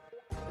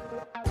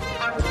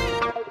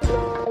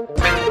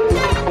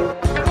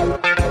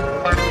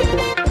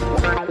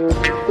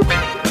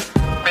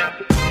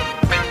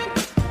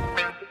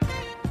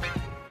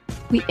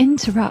 We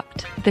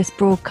interrupt this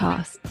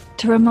broadcast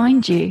to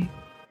remind you,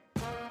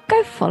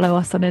 go follow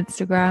us on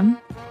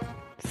Instagram,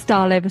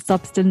 Style Over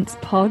Substance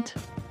Pod.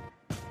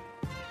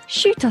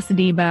 Shoot us an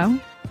email,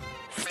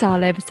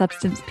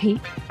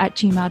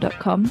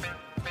 styleoversubstancepeak@gmail.com.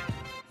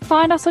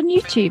 Find us on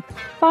YouTube,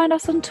 find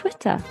us on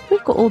Twitter.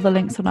 We've got all the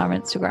links on our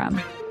Instagram.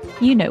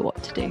 You know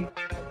what to do.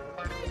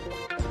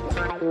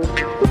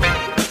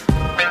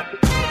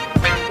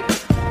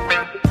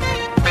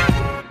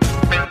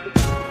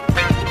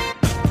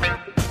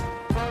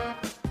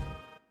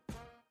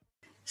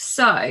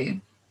 So,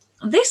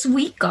 this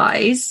week,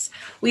 guys,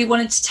 we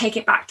wanted to take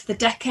it back to the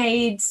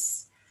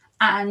decades,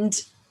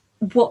 and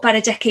what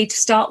better decade to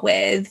start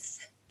with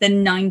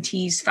than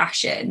 90s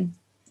fashion.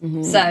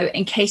 Mm-hmm. So,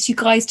 in case you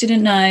guys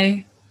didn't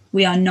know,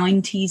 we are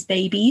 90s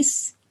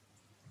babies.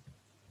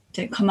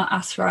 Don't come at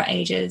us for our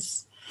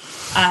ages.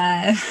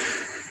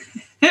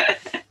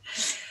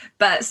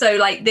 But so,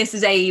 like, this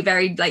is a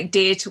very, like,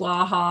 dear to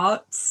our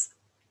hearts.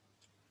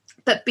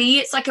 But B,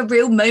 it's like a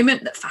real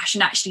moment that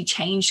fashion actually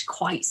changed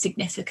quite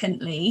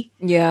significantly.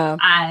 Yeah.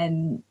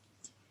 And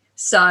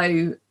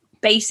so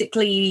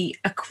basically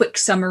a quick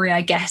summary,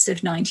 I guess,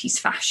 of 90s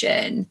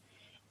fashion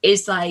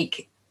is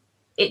like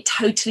it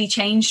totally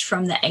changed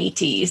from the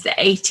 80s. The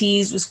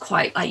 80s was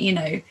quite like,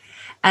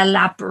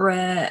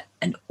 elaborate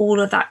and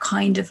all of that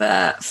kind of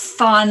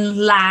fun,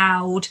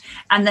 loud.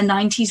 And the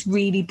 90s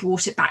really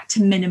brought it back to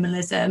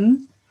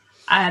minimalism.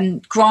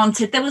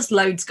 Granted, there was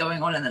loads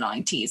going on in the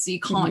 90s, so you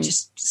can't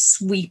just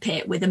sweep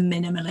it with a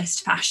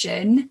minimalist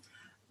fashion,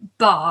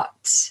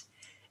 but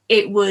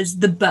it was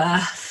the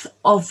birth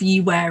of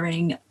you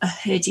wearing a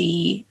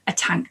hoodie, a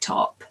tank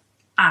top,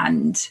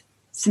 and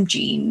some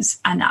jeans,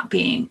 and that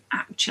being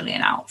actually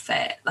an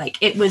outfit. Like,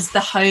 it was the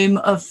home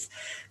of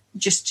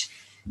just,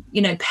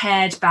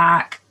 pared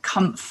back,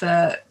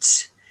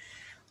 comfort,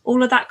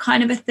 all of that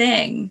kind of a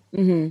thing.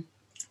 Mm-hmm.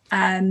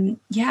 And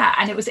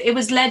it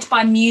was led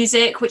by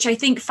music, which I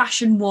think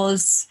fashion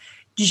was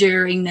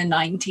during the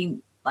 1900s,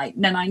 and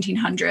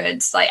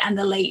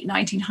the late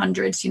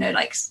 1900s,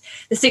 like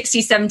the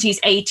 60s, 70s,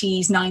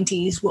 80s,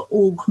 90s were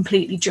all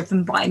completely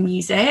driven by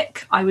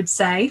music, I would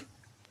say.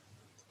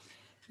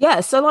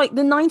 Yeah, so like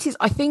the 90s,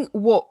 I think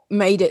what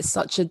made it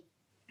such a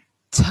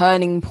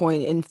turning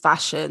point in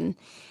fashion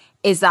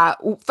is that,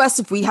 first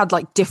of all, we had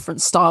like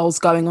different styles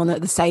going on at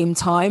the same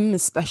time,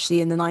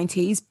 especially in the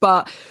 90s,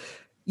 but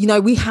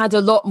we had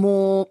a lot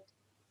more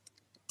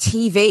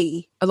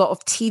TV, a lot of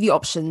TV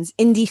options.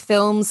 Indie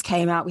films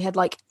came out. We had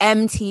like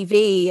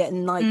MTV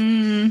and like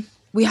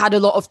we had a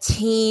lot of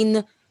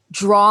teen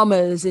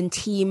dramas and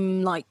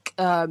teen like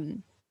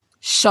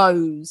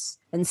shows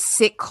and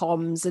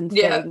sitcoms and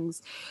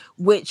things,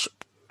 which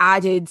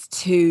added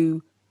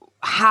to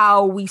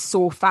how we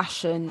saw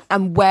fashion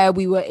and where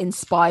we were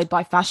inspired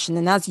by fashion.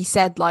 And as you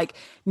said, like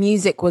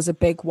music was a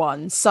big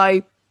one.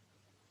 So,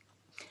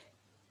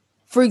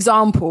 for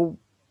example,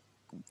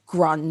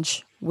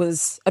 grunge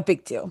was a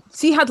big deal.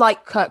 So you had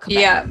like Kurt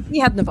Cobain,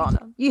 you had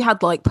Nirvana, you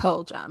had like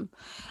Pearl Jam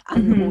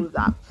and all of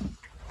that.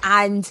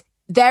 And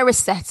their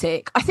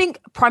aesthetic, I think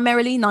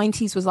primarily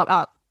 90s was like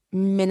about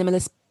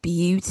minimalist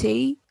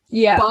beauty.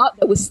 Yeah. But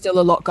there was still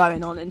a lot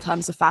going on in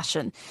terms of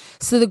fashion.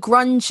 So the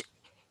grunge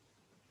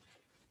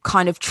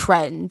kind of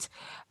trend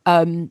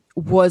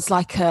was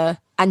like a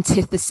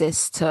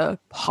antithesis to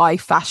high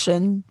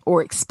fashion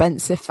or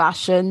expensive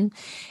fashion.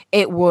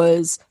 It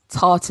was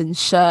tartan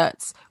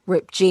shirts,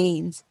 ripped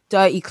jeans,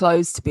 dirty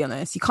clothes, to be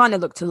honest. You kind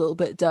of looked a little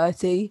bit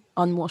dirty,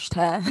 unwashed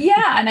hair.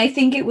 Yeah, and I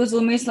think it was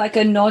almost like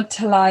a nod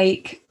to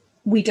like,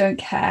 we don't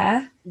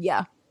care.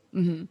 Yeah.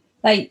 Mm-hmm.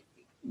 Like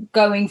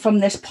going from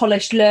this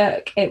polished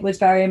look, it was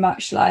very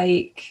much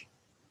like,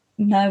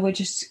 no, we're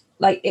just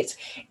like, it's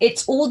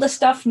all the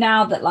stuff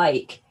now that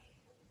like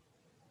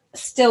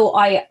still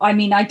I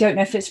mean, I don't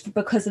know if it's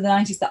because of the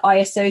 90s that I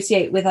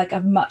associate with like a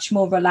much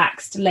more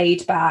relaxed,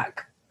 laid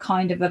back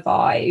kind of a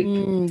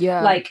vibe.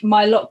 Like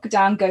my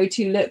lockdown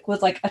go-to look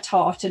was like a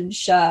tartan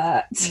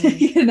shirt,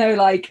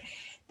 like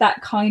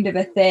that kind of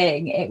a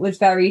thing. It was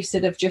very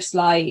sort of just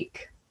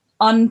like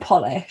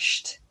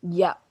unpolished.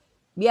 Yeah,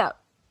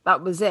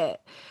 that was it.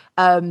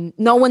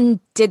 No one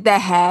did their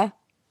hair.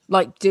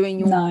 Like doing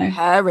your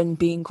hair and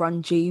being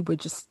grungy were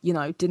just,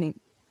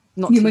 didn't,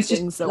 not two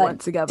things that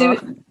went together.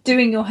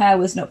 Doing your hair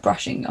was not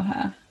brushing your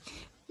hair.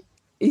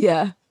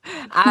 Yeah,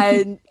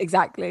 and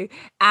exactly.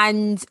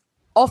 And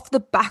off the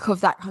back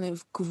of that kind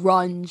of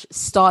grunge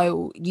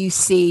style, you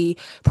see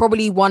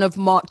probably one of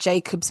Marc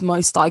Jacobs'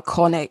 most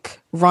iconic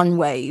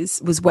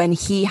runways was when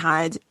he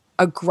had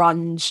a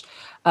grunge,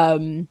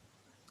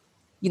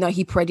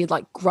 he paraded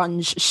like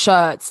grunge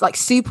shirts, like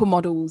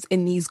supermodels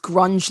in these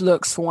grunge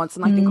looks for once.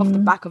 And I think off the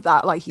back of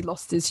that, like he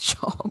lost his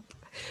job.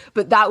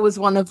 But that was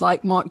one of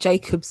like Marc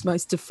Jacobs'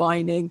 most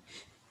defining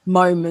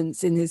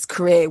moments in his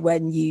career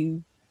when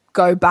you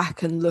go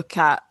back and look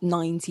at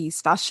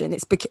 90s fashion.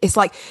 It's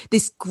like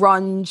this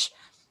grunge,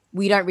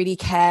 we don't really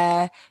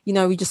care, you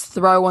know, we just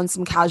throw on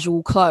some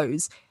casual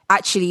clothes,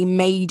 actually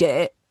made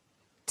it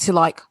to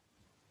like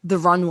the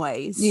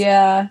runways.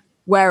 Yeah.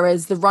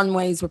 Whereas the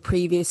runways were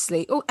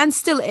previously, and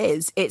still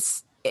is,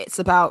 it's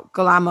about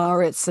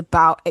glamour, it's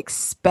about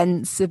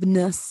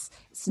expensiveness,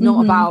 it's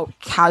not about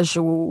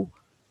casual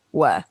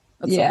wear.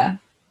 Yeah,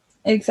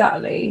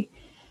 exactly.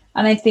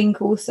 And I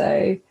think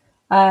also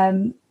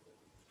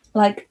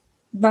like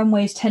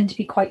runways tend to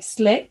be quite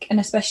slick, and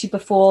especially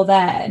before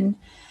then.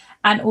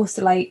 And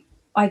also like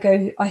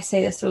I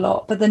say this a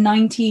lot, but the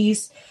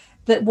 90s,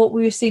 that what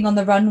we were seeing on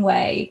the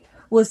runway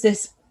was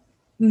this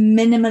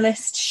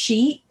minimalist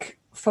chic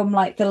from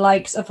like the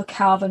likes of a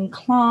Calvin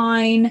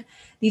Klein,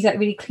 these like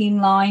really clean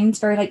lines,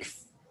 very like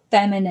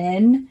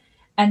feminine,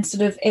 and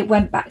sort of it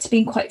went back to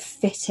being quite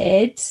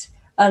fitted.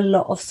 A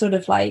lot of sort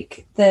of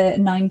like the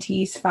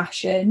 90s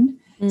fashion.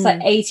 It's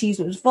like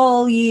 80s was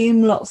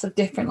volume, lots of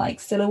different like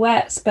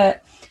silhouettes,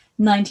 but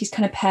 90s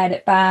kind of pared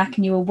it back,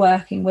 and you were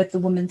working with the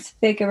woman's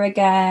figure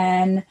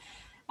again,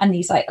 and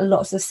these like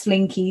lots of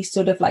slinky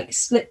sort of like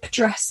slip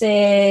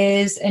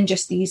dresses and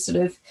just these sort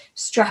of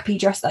strappy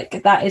dress.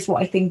 Like that is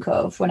what I think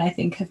of when I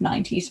think of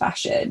 90s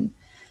fashion.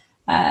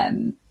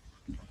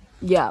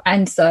 Yeah.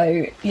 And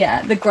so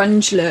yeah, the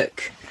grunge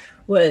look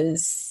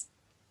was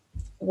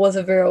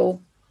a real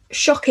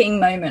shocking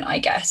moment, I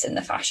guess, in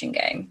the fashion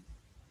game.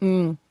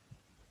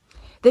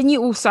 Then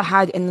you also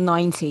had in the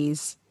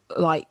 90s,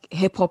 like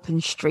hip hop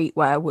and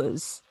streetwear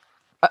was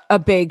a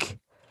big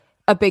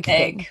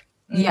thing.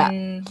 Yeah.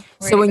 Really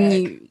so when big.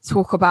 you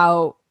talk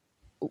about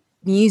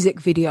music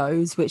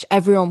videos, which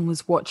everyone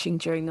was watching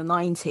during the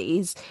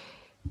 90s,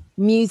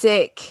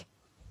 music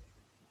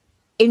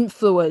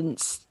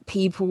influenced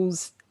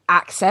people's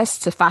access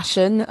to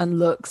fashion and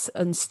looks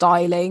and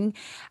styling.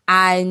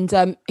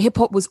 And hip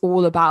hop was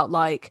all about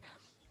like,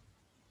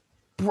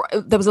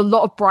 there was a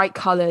lot of bright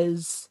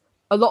colors,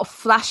 a lot of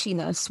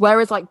flashiness,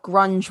 whereas like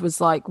grunge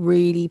was like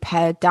really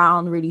pared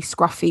down, really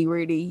scruffy,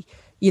 really,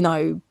 you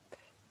know,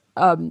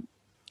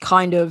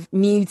 kind of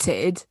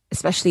muted,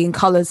 especially in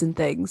colors and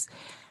things.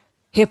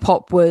 Hip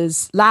hop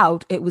was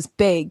loud, it was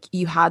big.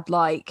 You had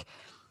like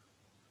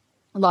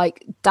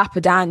Dapper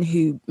Dan,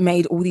 who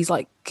made all these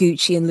like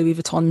Gucci and Louis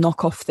Vuitton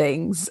knockoff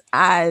things,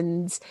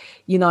 and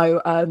you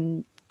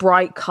know,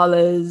 bright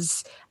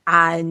colors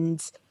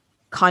and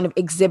kind of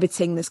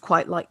exhibiting this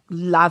quite like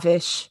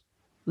lavish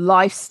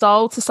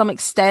lifestyle to some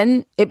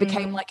extent. It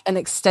became like an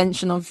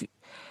extension of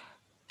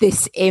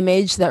this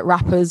image that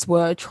rappers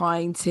were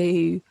trying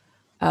to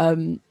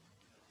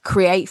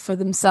create for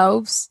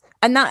themselves,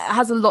 and that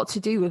has a lot to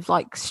do with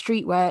like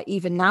streetwear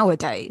even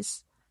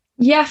nowadays.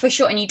 Yeah, for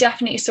sure. And you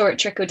definitely saw it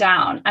trickle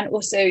down. And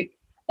also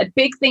a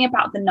big thing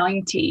about the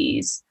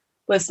 90s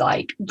was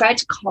like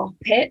red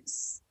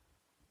carpets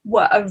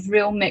were a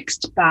real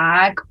mixed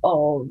bag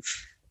of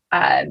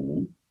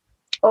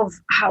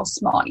how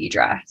smart you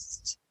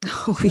dressed.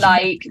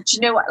 Like, do you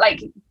know what,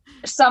 like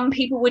some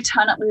people would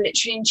turn up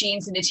literally in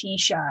jeans and a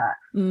t-shirt,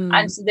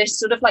 and so this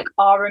sort of like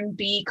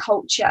R&B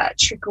culture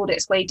trickled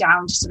its way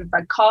down to sort of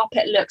red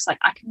carpet looks. Like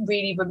I can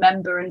really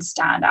remember and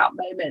stand out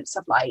moments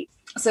of like,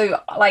 so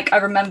like I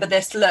remember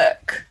this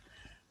look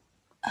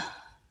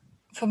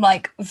from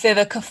like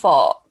Vivica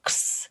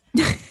Fox.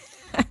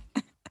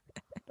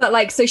 But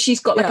like, so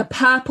she's got like a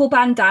purple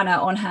bandana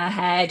on her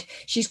head.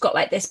 She's got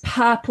like this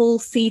purple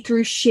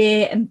see-through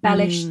sheer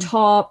embellished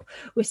top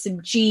with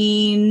some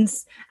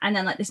jeans, and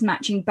then like this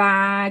matching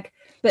bag.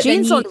 But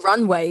jeans on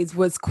runways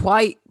was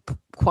quite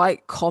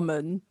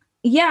common.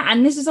 Yeah,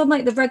 and this is on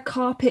like the red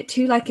carpet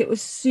too. Like it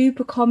was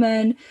super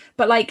common.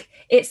 But like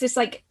it's this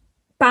like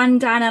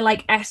bandana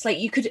like like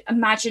you could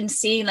imagine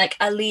seeing like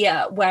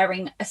Aaliyah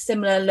wearing a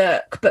similar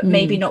look, but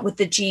maybe not with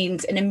the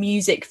jeans in a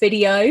music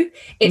video.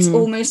 It's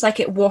almost like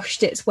it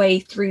washed its way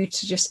through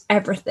to just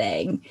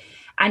everything.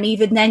 And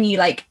even then you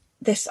like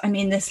this, I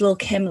mean, this Lil'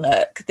 Kim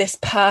look, this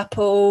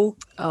purple,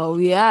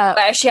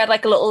 where she had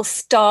like a little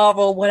star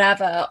or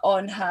whatever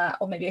on her,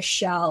 or maybe a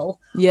shell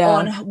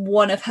on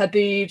one of her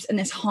boobs, and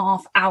this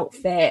half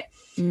outfit.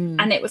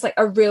 And it was like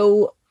a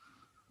real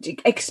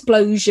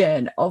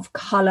explosion of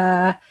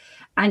color.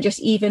 And just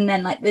even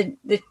then, like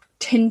the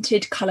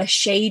tinted colour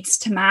shades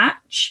to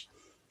match.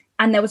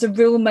 And there was a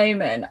real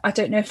moment, I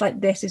don't know if like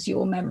this is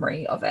your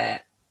memory of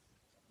it,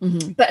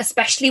 but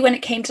especially when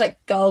it came to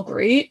like girl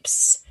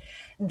groups,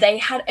 they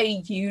had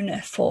a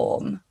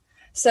uniform.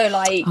 So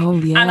like,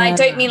 and I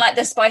don't mean like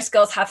the Spice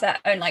Girls have their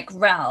own like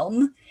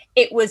realm.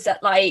 It was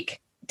that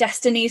like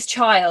Destiny's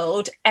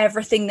Child,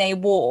 everything they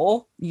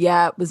wore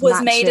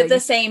was made of the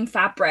same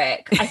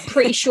fabric. I'm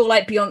pretty sure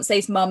like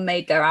Beyonce's mum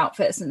made their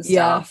outfits and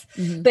stuff.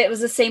 But it was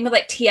the same with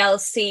like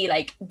TLC.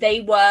 Like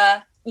they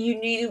were, you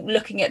knew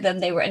looking at them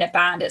they were in a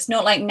band. It's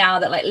not like now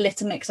that like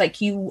Little Mix, like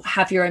you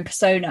have your own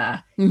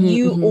persona.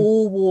 You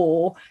all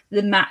wore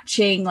the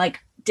matching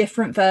like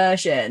different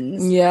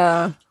versions.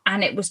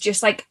 And it was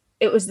just like,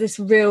 it was this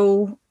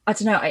real I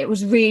don't know, it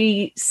was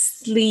really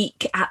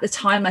sleek at the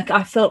time. Like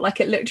I felt like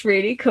it looked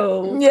really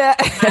cool. Yeah.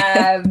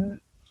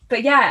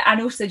 But yeah,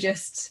 and also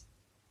just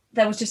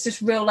there was just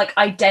this real like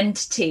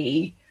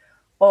identity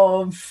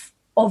of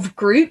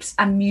groups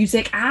and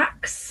music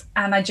acts,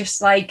 and I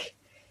just like,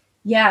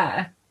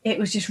 yeah, it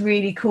was just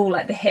really cool,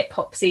 like the hip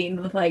hop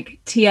scene with like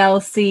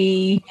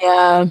TLC.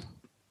 Yeah.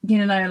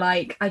 You know,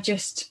 like I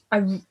just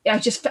and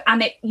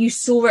it, you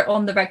saw it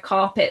on the red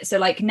carpet. So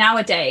like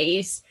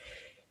nowadays,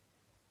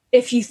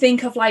 if you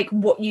think of like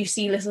what you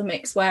see Little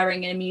Mix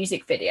wearing in a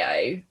music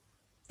video,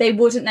 they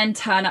wouldn't then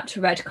turn up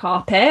to red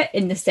carpet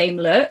in the same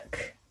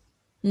look.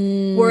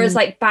 Whereas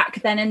like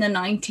back then in the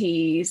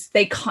 90s,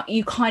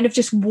 you kind of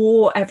just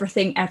wore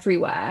everything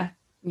everywhere.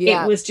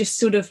 Yeah. It was just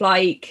sort of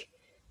like,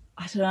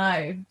 I don't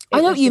know.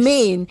 I know what you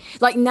mean.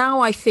 Like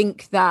now I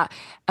think that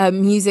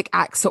music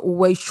acts are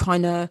always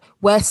trying to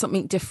wear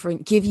something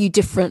different, give you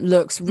different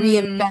looks,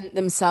 reinvent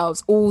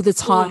themselves all the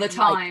time. All the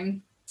time. Like,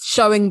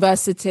 showing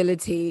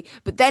versatility.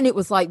 But then it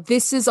was like,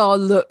 this is our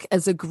look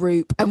as a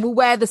group and we'll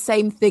wear the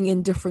same thing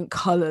in different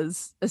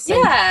colors.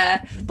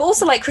 Yeah. But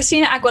also like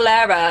Christina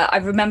Aguilera, I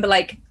remember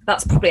like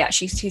that's probably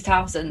actually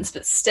 2000s,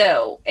 but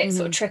still it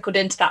sort of trickled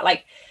into that,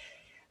 like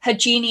her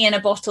Genie in a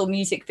Bottle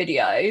music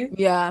video.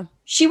 Yeah.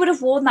 She would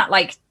have worn that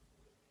like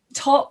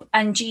top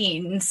and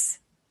jeans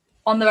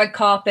on the red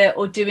carpet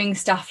or doing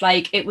stuff.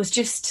 Like it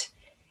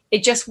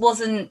just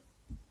wasn't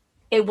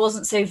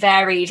so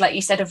varied, like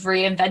you said, of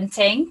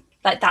reinventing.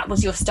 Like that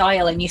was your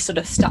style and you sort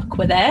of stuck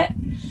with it.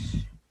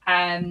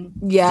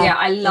 Yeah,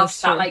 I loved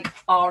that like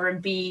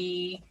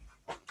R&B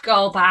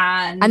girl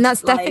band. And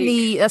that's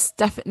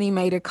definitely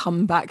made a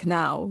comeback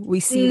now.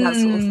 We see that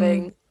sort of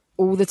thing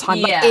all the time.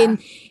 Yeah. Like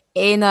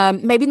in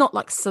maybe not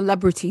like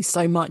celebrity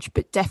so much,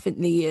 but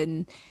definitely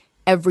in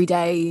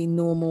everyday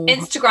normal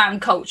Instagram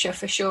culture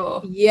for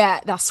sure. Yeah,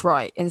 that's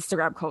right.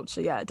 Instagram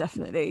culture, yeah,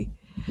 definitely.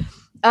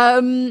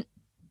 What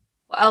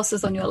else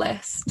is on your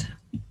list?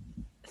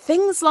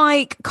 Things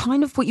like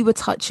kind of what you were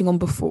touching on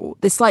before,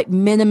 this like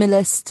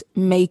minimalist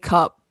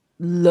makeup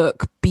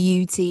look,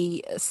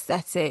 beauty,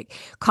 aesthetic,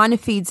 kind of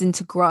feeds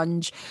into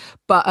grunge.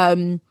 But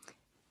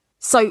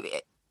so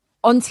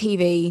on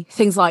TV,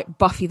 things like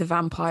Buffy the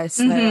Vampire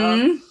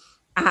Slayer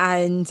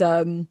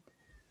and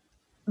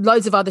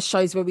loads of other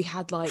shows where we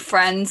had like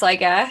Friends, I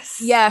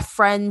guess. Yeah,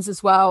 Friends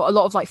as well. A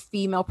lot of like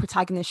female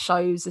protagonist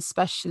shows,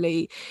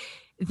 especially.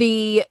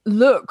 The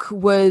look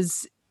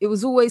was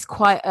always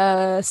quite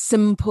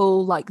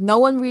simple. Like no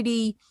one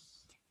really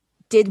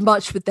did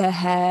much with their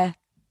hair.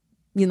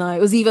 You know,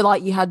 it was either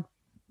like you had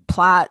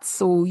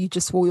plaits or you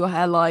just wore your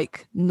hair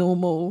like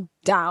normal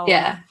down.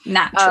 Yeah,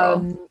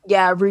 natural.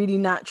 Yeah, really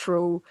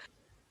natural.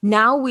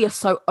 Now we are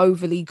so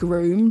overly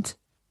groomed.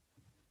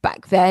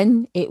 Back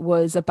then it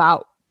was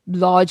about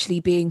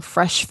largely being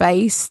fresh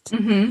faced.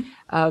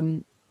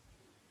 And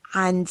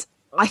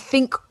I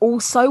think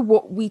also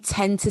what we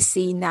tend to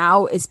see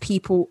now is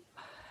people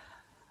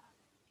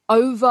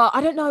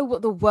I don't know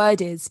what the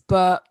word is,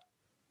 but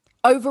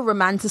over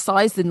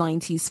romanticize the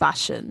 90s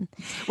fashion.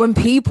 When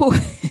people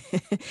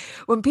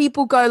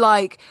go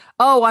like,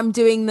 oh, I'm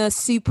doing the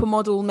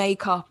supermodel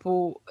makeup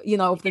or, you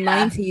know, of the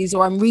 90s,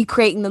 or I'm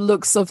recreating the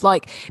looks of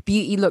like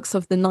beauty looks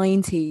of the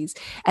 90s.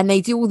 And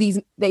they do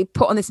they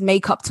put on this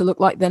makeup to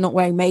look like they're not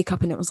wearing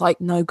makeup. And it was like,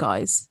 no,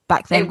 guys,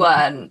 back then they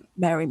weren't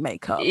wearing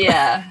makeup.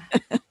 Yeah.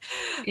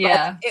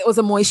 Yeah. It was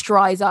a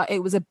moisturizer.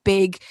 It was a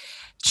big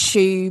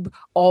tube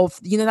of,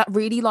 you know, that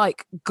really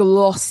like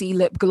glossy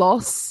lip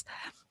gloss.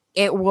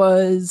 It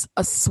was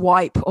a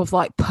swipe of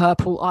like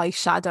purple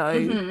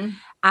eyeshadow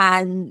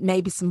and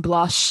maybe some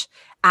blush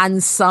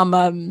and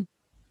some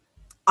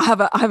I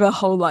have a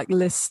whole like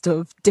list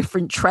of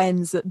different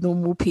trends that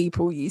normal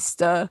people used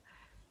to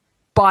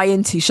buy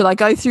into. Should I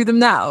go through them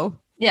now?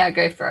 Yeah,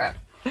 go for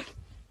it.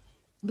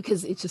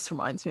 Because it just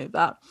reminds me of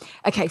that.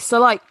 Okay, so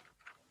like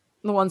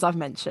the ones I've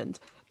mentioned.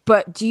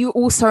 But do you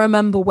also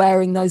remember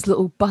wearing those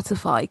little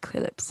butterfly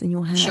clips in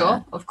your hair?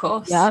 Sure, of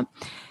course. Yeah.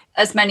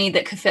 As many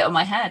that could fit on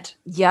my head.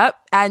 Yep.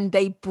 And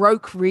they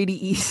broke really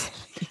easily.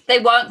 They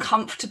weren't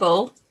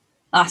comfortable.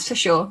 That's for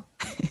sure.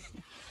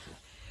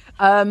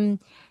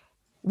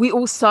 We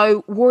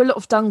also wore a lot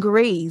of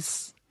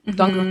dungarees.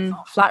 Dungarees are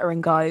not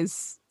flattering,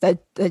 guys.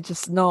 They're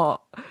just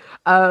not.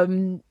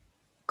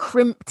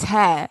 Crimped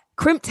hair.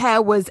 Crimped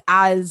hair was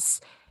as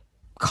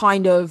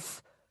kind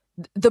of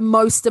the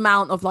most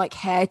amount of like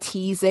hair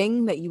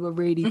teasing that you were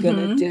really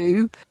gonna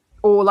do.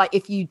 Or like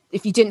if you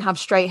didn't have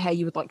straight hair,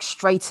 you would like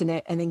straighten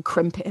it and then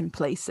crimp it in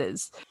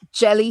places.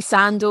 Jelly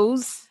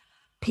sandals.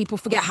 People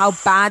forget how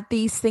bad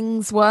these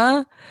things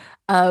were.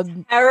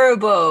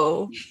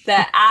 Terrible.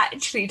 They're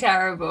actually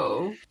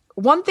terrible.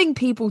 One thing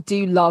people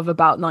do love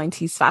about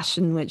 90s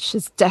fashion, which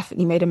has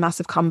definitely made a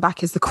massive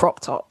comeback, is the crop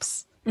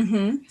tops.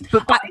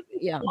 But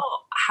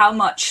how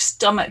much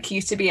stomach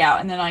used to be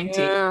out in the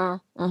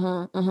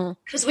 90s.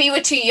 Because we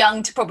were too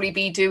young to probably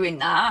be doing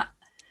that.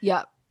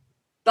 Yeah.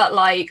 But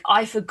like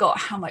I forgot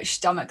how much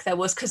stomach there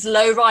was, because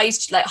low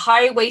rise, like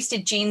high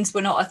waisted jeans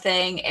were not a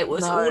thing. It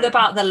was all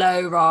about the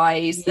low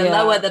rise, the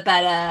lower the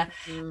better.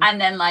 And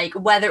then like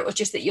whether it was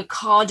just that your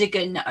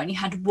cardigan only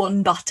had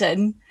one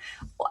button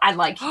and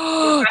like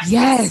your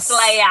breasts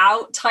splay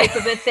out type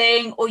of a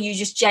thing, or you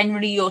just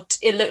generally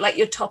it looked like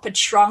your top had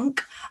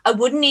shrunk. I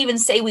wouldn't even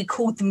say we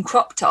called them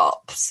crop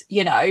tops,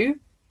 you know.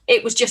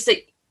 It was just that,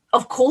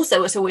 of course,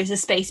 there was always a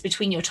space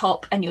between your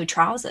top and your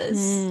trousers.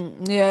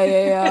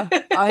 Yeah.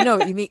 I know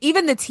what you mean.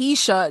 Even the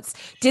t-shirts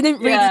didn't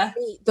really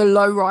meet the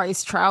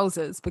low-rise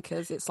trousers,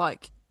 because it's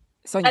like...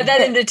 And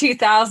then in the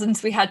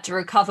 2000s, we had to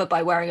recover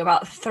by wearing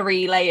about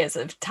 3 layers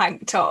of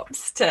tank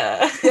tops to...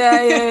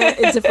 yeah,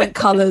 in different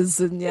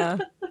colours, and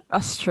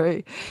that's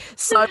true.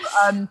 So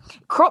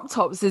crop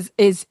tops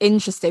is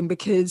interesting,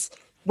 because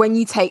when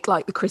you take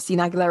like the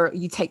Christina Aguilera,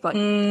 you take like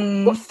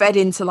what fed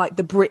into like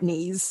the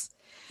Britneys.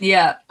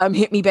 Yeah.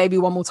 Hit Me Baby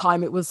One More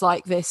Time. It was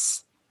like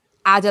this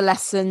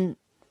adolescent,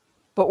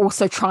 but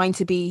also trying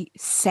to be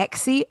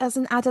sexy as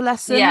an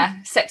adolescent. Yeah,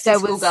 sexy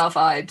schoolgirl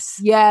vibes.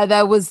 Yeah,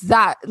 there was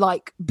that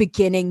like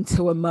beginning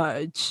to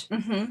emerge.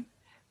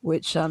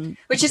 Which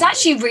is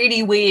actually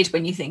really weird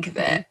when you think of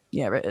it.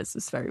 Yeah, it is.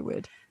 It's very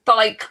weird. But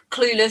like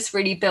Clueless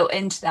really built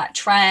into that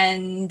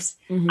trend.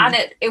 And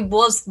it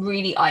was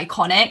really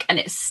iconic, and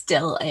it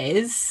still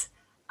is.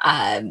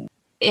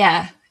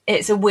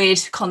 It's a weird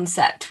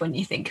concept when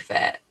you think of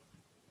it,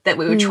 that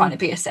we were trying to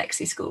be a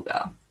sexy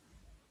schoolgirl.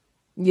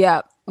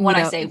 Yeah. When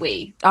I say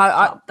we,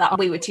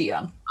 we were too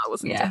young. I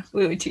wasn't. Yeah,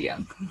 we were too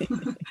young.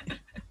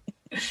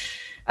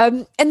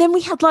 And then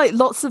we had like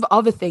lots of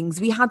other things.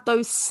 We had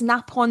those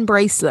snap-on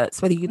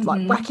bracelets, whether you'd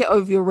like whack it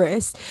over your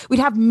wrist. We'd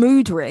have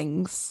mood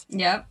rings.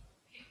 Yeah.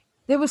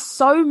 There were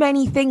so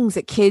many things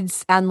that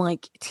kids and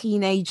like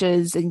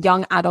teenagers and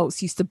young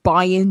adults used to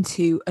buy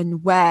into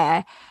and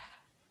wear.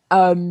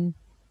 And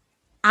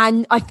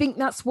I think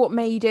that's what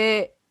made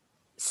it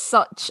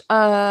such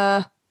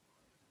a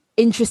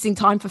interesting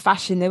time for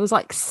fashion. There was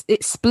like,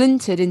 it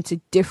splintered into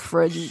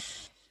different...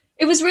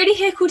 It was really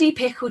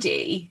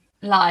hickledy-pickledy.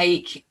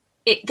 Like,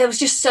 there was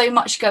just so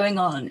much going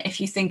on,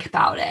 if you think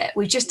about it.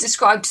 We just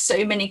described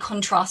so many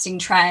contrasting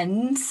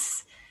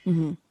trends.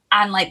 And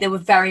like, there were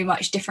very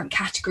much different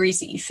categories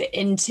that you fit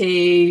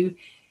into.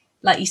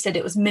 Like you said,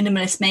 it was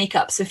minimalist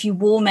makeup. So if you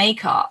wore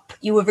makeup,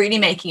 you were really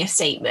making a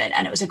statement,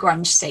 and it was a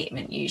grunge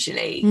statement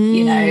usually,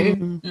 you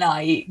know,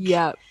 like,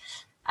 yeah.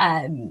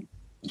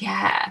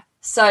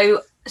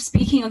 So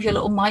speaking of your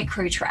little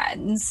micro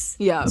trends,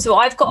 so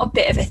I've got a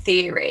bit of a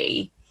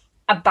theory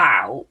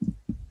about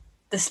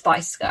the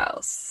Spice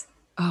Girls.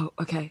 Oh,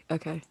 okay.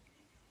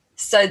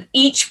 So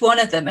each one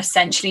of them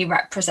essentially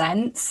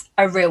represents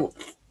a real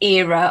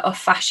era of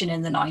fashion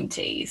in the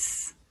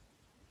 90s.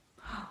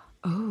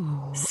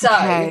 Oh,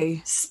 so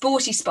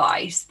Sporty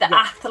Spice, the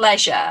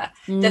athleisure,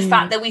 the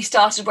fact that we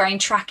started wearing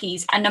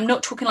trackies, and I'm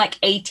not talking like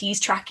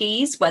 80s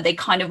trackies where they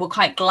kind of were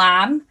quite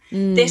glam.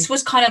 This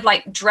was kind of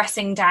like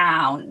dressing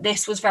down.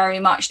 This was very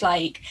much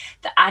like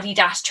the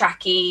Adidas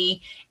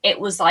trackie. It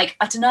was like,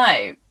 I don't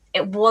know,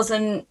 it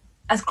wasn't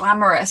as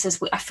glamorous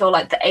as I feel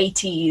like the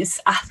 80s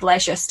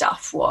athleisure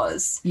stuff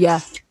was.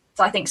 Yeah.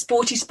 So I think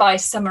Sporty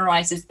Spice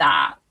summarizes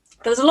that.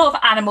 There was a lot of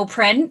animal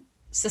print.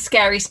 So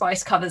Scary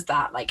Spice covers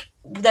that. Like,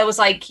 there was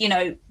like, you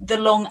know, the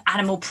long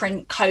animal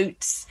print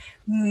coats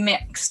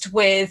mixed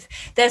with,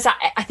 there's that,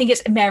 I think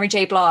it's Mary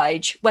J.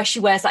 Blige, where she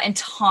wears that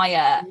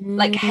entire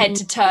like head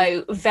to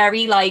toe,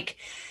 very like,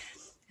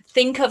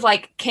 think of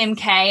like Kim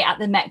K at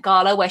the Met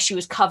Gala where she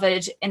was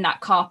covered in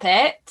that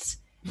carpet.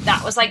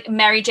 That was like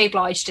Mary J.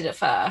 Blige did it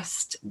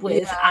first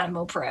with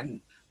animal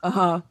print.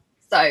 So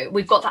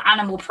we've got the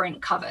animal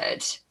print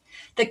covered.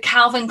 The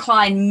Calvin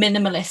Klein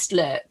minimalist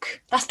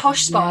look. That's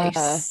Posh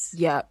Spice.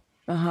 Yeah.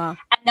 And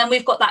then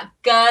we've got that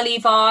girly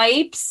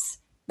vibes.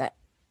 That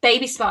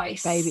Baby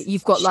Spice.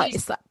 You've got like,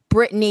 it's like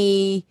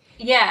Britney.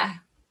 Yeah.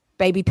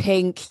 Baby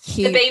Pink.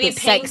 Cute, the Baby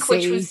Pink, sexy.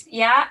 which was,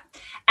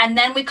 And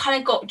then we kind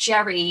of got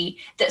Jerry,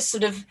 that's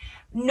sort of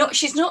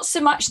she's not so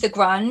much the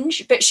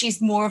grunge, but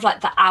she's more of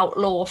like the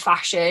outlaw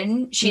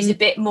fashion. She's a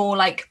bit more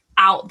like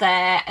out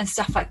there and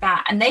stuff like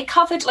that. And they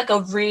covered like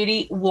a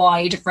really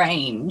wide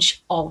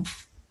range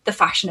of the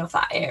fashion of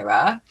that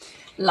era.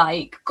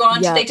 Like,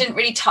 granted, they didn't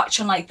really touch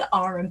on like the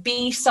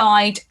R&B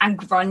side and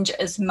grunge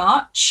as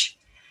much,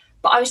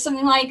 but I was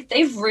something like,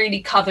 they've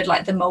really covered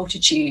like the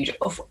multitude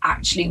of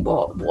actually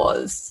what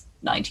was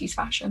 90s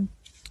fashion.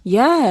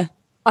 Yeah,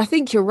 I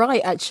think you're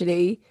right,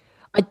 actually.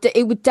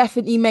 It would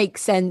definitely make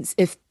sense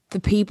if the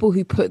people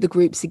who put the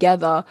groups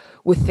together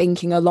were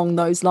thinking along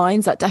those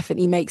lines. That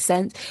definitely makes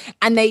sense.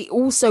 And they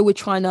also were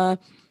trying to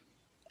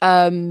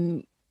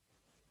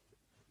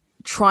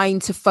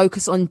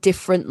focus on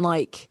different,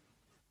 like,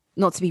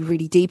 not to be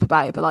really deep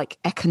about it, but like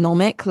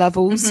economic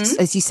levels.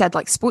 As you said,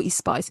 like Sporty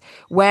Spice,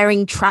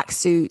 wearing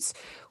tracksuits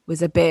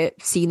was a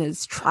bit seen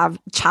as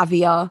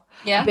chavier,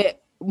 a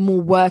bit more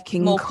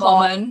working, more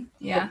common.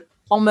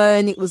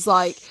 Common. It was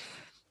like,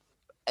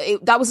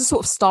 that was the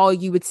sort of style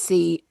you would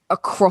see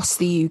across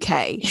the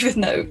UK.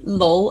 Even though,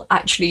 lol,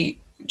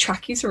 actually,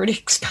 trackies are really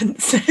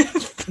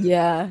expensive.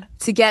 Yeah,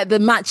 to get the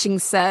matching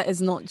set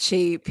is not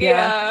cheap.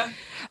 Yeah.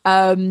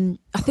 I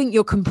think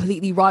you're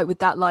completely right with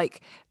that.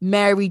 Like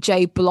Mary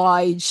J.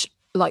 Blige,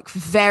 like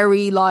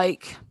very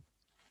like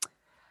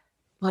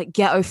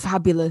ghetto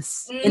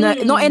fabulous in a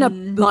not in a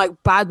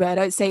like bad way. I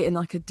don't say it in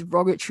like a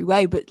derogatory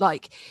way, but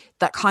like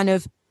that kind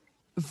of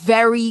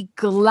very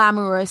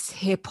glamorous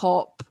hip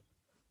hop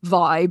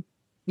vibe.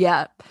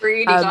 Yeah,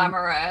 Really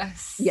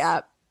glamorous.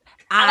 Yeah.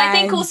 And I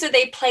think also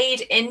they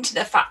played into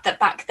the fact that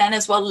back then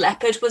as well,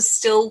 leopard was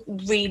still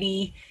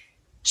really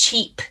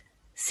cheap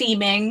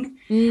seeming.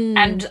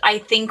 And I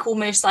think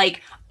almost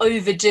like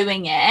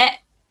overdoing it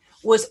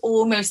was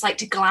almost like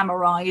to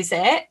glamorize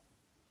it.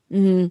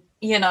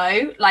 You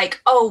know,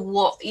 like, oh,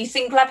 what, you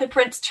think leopard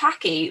print's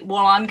tacky?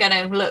 Well, I'm going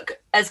to look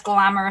as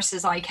glamorous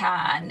as I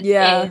can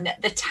in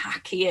the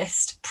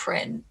tackiest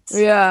print.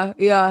 Yeah,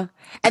 yeah.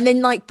 And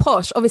then like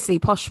posh, obviously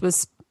posh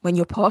was when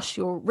you're posh,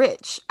 you're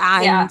rich.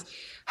 And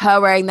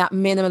her wearing that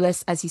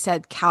minimalist, as you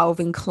said,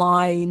 Calvin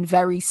Klein,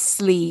 very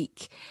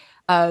sleek.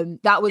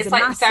 That was it's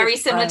like very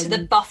similar to the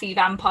Buffy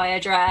vampire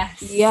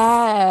dress.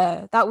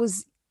 Yeah, that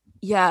was,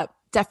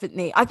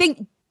 definitely. I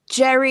think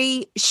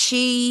Jerry,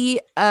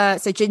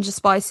 so Ginger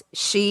Spice,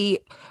 she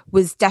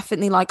was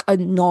definitely like a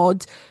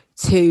nod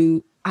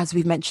to, as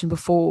we've mentioned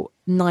before,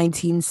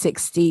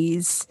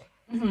 1960s,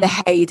 the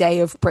heyday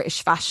of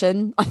British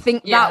fashion. I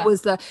think that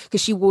was because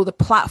she wore the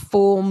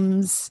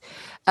platforms,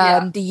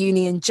 the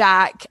Union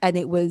Jack, and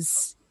it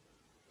was,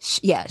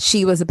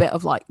 she was a bit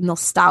of like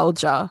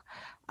nostalgia.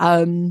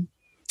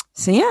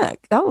 So yeah,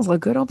 that was a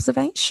good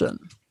observation.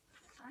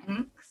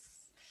 Thanks.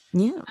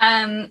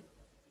 Yeah.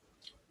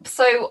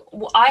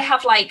 So I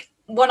have like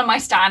one of my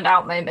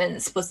standout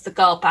moments was the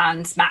girl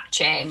bands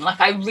matching.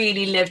 Like I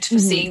really lived for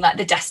seeing like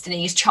the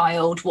Destiny's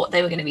Child, what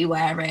they were going to be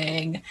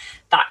wearing,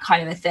 that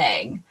kind of a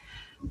thing.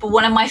 But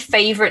one of my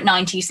favorite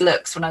 90s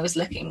looks when I was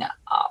looking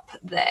up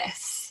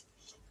this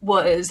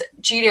was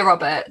Julia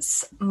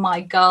Roberts,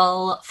 My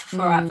Girl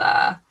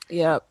Forever.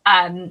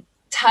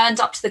 Turned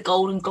up to the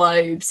Golden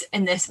Globes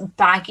in this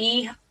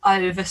baggy,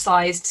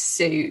 oversized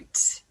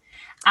suit.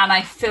 And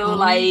I feel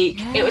like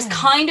it was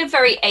kind of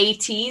very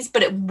 80s,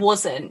 but it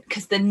wasn't,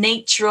 because the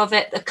nature of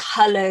it, the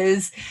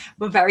colours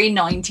were very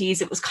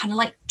 90s. It was kind of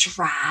like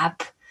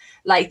drab.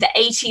 Like the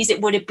 80s,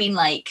 it would have been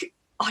like,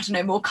 I don't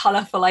know, more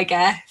colourful, I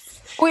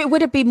guess. Or it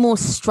would have been more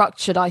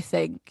structured, I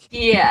think.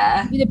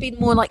 Yeah. It would have been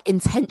more like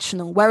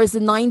intentional. Whereas the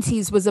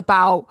 90s was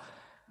about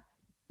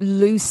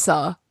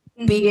looser,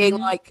 being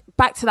like,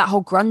 back to that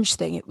whole grunge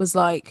thing. It was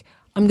like,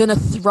 I'm going to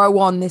throw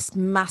on this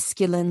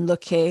masculine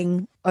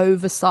looking,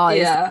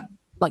 oversized,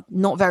 like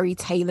not very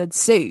tailored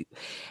suit,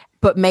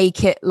 but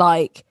make it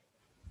like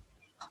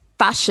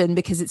fashion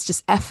because it's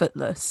just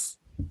effortless.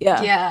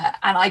 Yeah.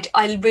 And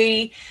I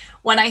really,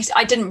 when I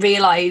didn't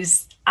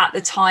realize at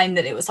the time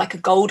that it was like a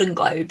Golden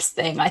Globes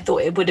thing, I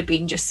thought it would have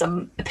been just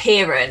some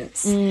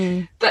appearance.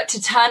 But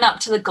to turn up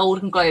to the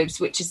Golden Globes,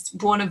 which is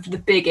one of the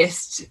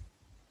biggest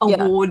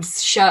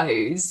awards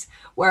shows,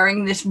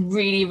 wearing this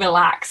really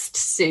relaxed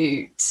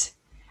suit.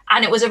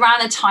 And it was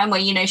around a time where,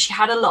 you know, she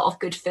had a lot of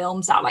good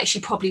films out. Like she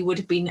probably would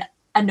have been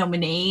a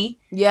nominee.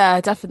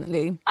 Yeah,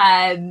 definitely.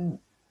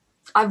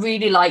 I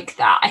really like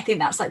that. I think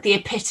that's like the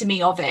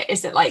epitome of it,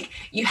 is that like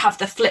you have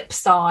the flip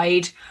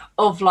side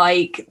of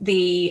like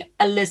the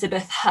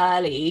Elizabeth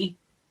Hurley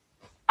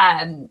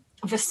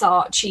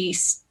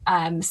Versace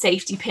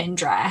safety pin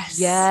dress.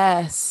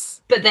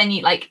 Yes. But then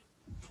you like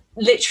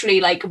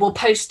literally like we'll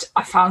post,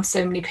 I found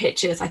so many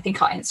pictures. I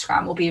think our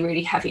Instagram will be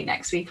really heavy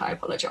next week. I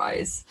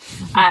apologize.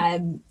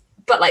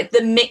 But like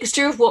the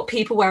mixture of what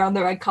people wear on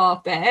the red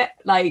carpet,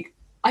 like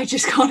I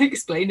just can't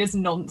explain, is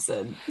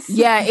nonsense.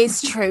 Yeah,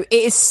 it's true.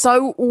 It is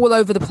so all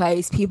over the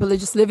place. People are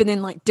just living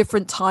in like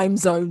different time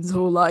zones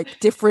or like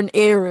different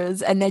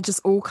eras, and they're just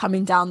all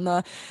coming down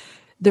the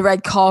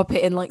red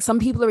carpet. And like some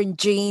people are in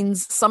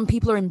jeans, some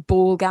people are in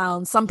ball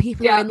gowns, some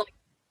people are in like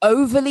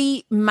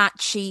overly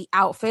matchy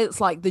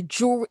outfits, like the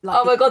jewelry. Like,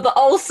 oh my god, the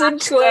Olsen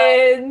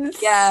twins.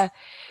 Yeah.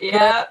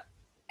 But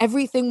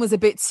everything was a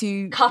bit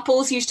too.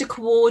 Couples used to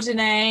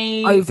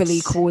coordinate.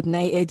 Overly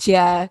coordinated.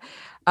 Yeah.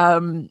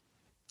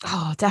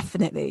 Oh,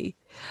 definitely.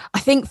 I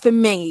think for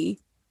me,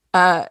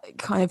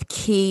 kind of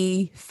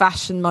key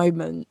fashion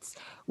moments.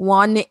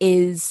 One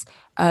is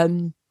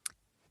Tom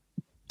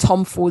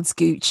Ford's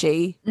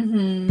Gucci,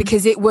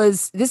 because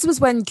this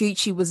was when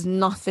Gucci was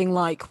nothing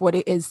like what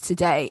it is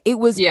today. It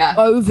was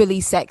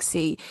overly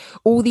sexy.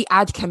 All the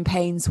ad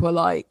campaigns were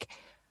like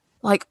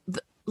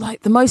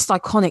the most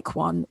iconic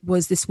one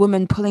was this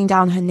woman pulling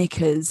down her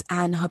knickers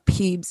and her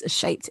pubes are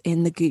shaped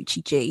in the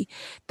Gucci G.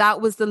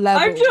 That was the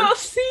level. I've not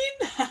seen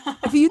that.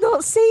 Have you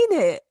not seen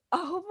it?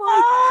 Oh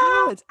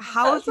my god!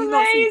 How That's have you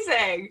not seen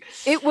amazing?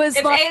 It was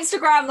if like,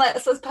 Instagram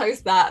lets us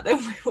post that, then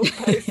we will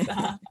post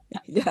that.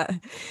 Yeah.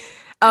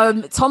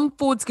 Tom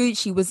Ford's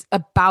Gucci was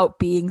about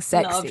being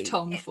sexy. Love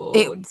Tom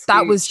Ford.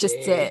 That was just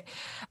it.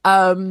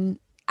 And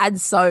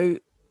so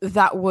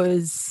that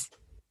was,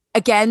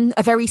 again,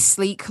 a very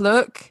sleek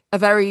look, a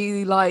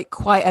very like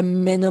quite a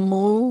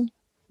minimal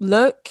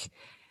look.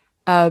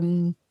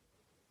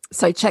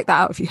 So check that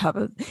out if you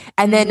haven't.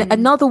 And then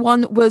another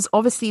one was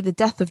obviously the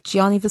death of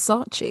Gianni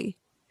Versace,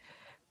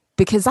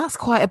 because that's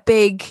quite a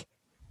big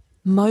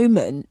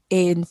moment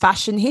in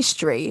fashion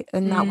history.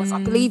 And that was,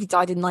 I believe he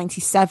died in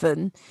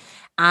 97.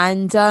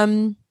 And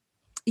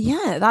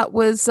that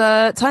was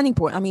a turning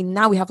point. I mean,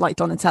 now we have like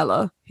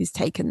Donatella, who's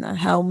taken the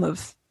helm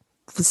of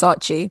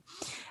Versace.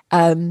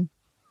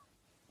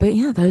 But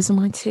yeah, those are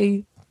my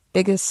two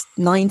biggest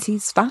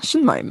 90s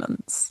fashion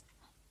moments.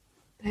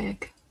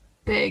 Big.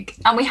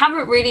 And we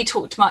haven't really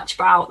talked much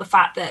about the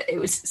fact that it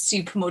was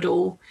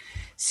supermodels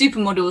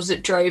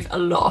that drove a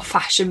lot of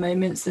fashion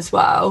moments as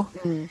well.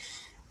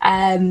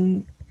 But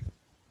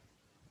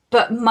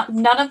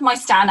none of my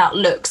standout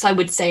looks, I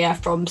would say, are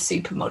from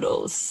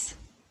supermodels.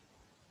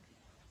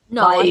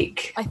 No,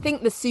 I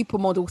think the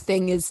supermodel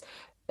thing is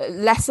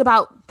less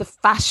about the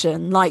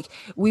fashion. Like,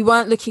 we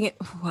weren't looking at,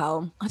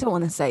 well, I don't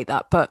want to say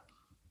that, but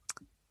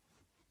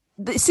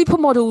the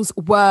supermodels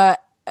were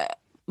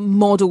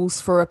models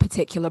for a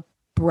particular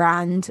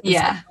brand as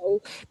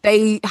well.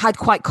 They had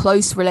quite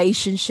close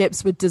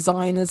relationships with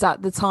designers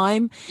at the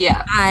time.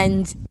 Yeah.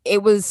 And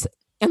it was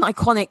an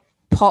iconic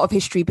part of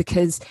history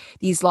because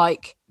these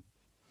like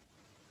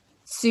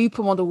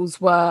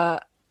supermodels were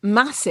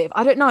massive.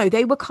 I don't know.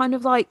 They were kind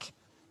of like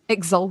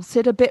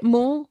exalted a bit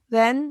more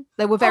then.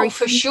 They were very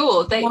for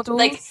sure.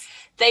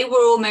 They were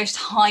almost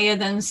higher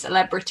than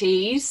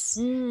celebrities.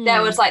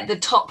 There was like the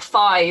top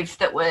 5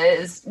 that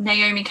was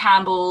Naomi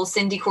Campbell,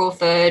 Cindy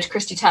Crawford,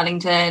 Christy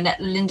Turlington,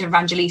 Linda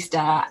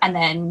Evangelista, and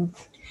then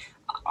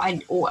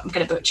I'm going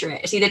to butcher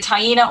it. It's either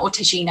Taina or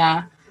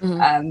Tashina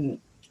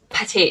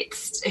Pettit,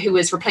 who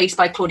was replaced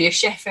by Claudia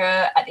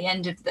Schiffer at the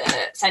end of the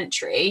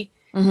century.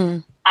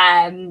 And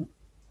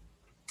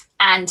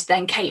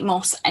then Kate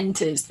Moss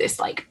enters this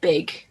like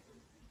big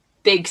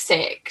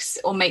six,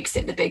 or makes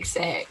it the big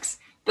six.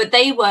 But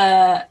they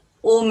were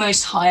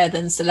almost higher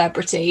than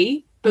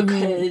celebrity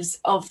because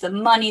of the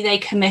money they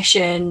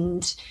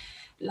commissioned,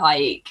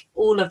 like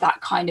all of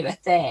that kind of a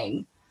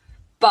thing.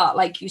 But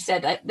like you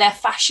said, their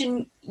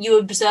fashion, you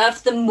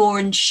observed them more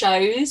in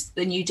shows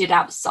than you did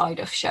outside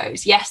of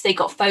shows. Yes, they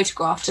got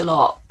photographed a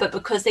lot, but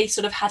because they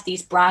sort of had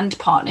these brand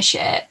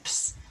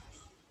partnerships,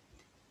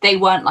 they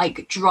weren't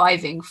like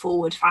driving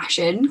forward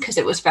fashion, because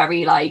it was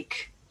very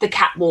like the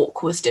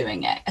catwalk was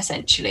doing it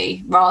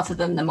essentially, rather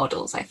than the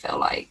models, I feel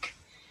like.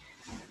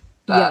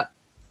 But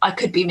I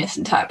could be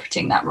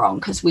misinterpreting that wrong,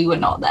 because we were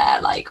not there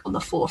like on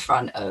the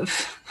forefront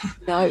of.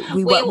 No,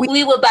 we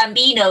were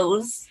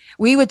bambinos.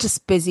 We were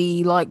just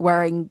busy like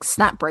wearing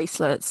snap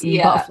bracelets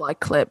and butterfly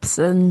clips,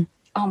 and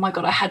oh my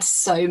god, I had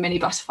so many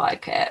butterfly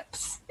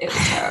clips. It was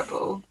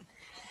terrible.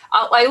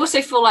 I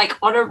also feel like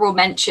honorable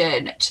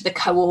mention to the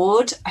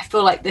co-ord. I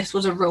feel like this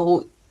was a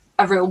real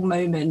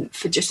moment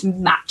for just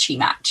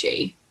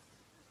matchy.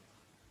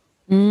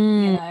 You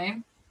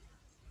know.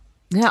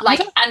 Yeah,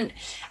 like and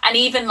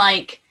even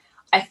like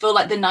I feel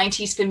like the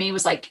 90s for me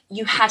was like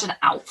you had an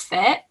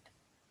outfit,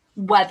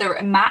 whether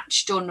it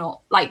matched or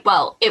not. Like,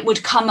 well, it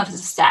would come as a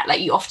set.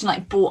 Like you often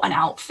like bought an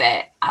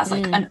outfit as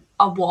like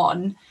a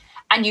one,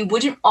 and you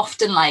wouldn't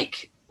often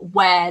like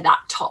wear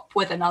that top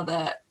with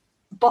another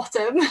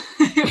bottom.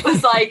 It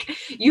was like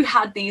you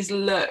had these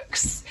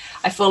looks.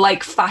 I feel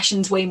like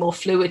fashion's way more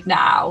fluid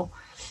now,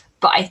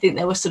 but I think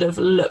there were sort of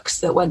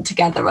looks that went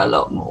together a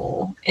lot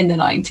more in the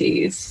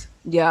 90s.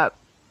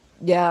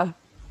 Yeah,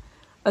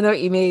 I know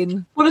what you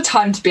mean. What a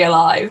time to be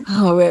alive.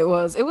 Oh, it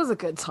was a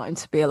good time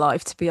to be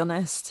alive, to be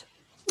honest.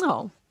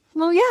 Oh,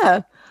 well,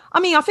 yeah. I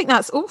mean, I think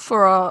that's all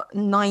for our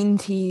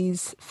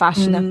 90s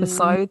fashion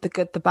episode, the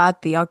good, the bad,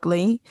 the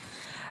ugly.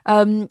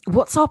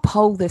 What's our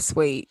poll this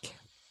week?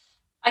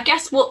 I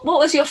guess what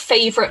was your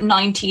favourite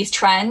 90s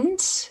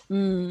trend?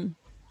 And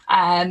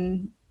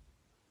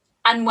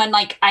when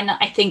like, and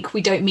I think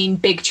we don't mean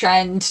big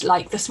trend,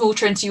 like the small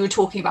trends you were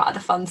talking about are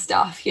the fun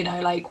stuff, you know,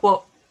 like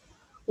what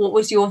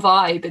was your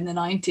vibe in the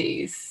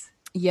 90s?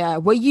 Yeah,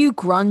 were you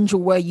grunge or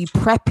were you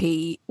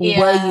preppy, or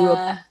were you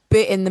a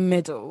bit in the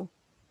middle?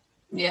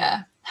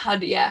 Yeah,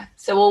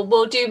 so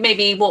we'll do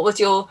maybe what was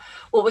your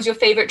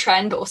favorite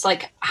trend, but also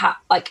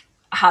like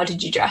how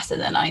did you dress in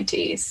the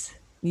 90s?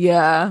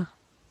 Yeah.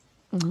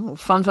 Oh,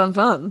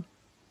 fun.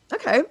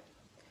 Okay.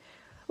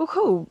 Well,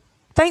 cool.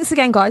 Thanks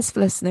again, guys, for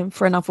listening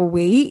for another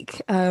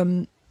week.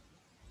 I've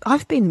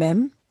been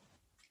Mim.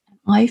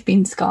 I've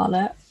been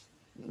Scarlett.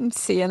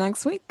 See you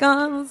next week,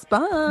 guys.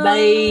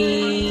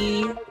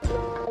 Bye.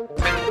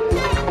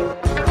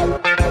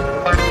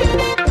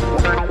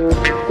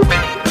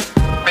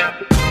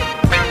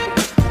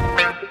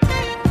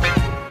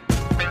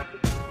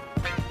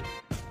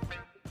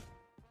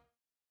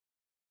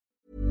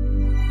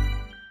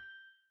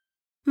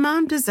 Bye.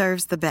 Mom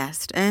deserves the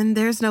best, and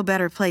there's no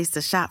better place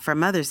to shop for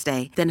Mother's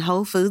Day than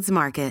Whole Foods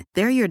Market.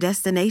 They're your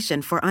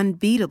destination for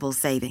unbeatable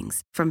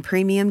savings, from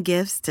premium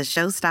gifts to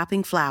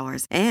show-stopping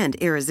flowers and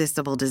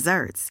irresistible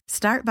desserts.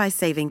 Start by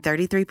saving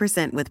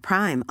 33% with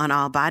Prime on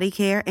all body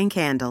care and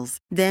candles.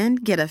 Then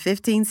get a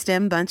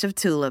 15-stem bunch of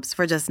tulips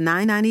for just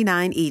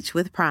 $9.99 each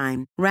with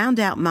Prime. Round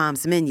out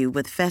Mom's menu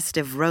with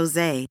festive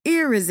rosé,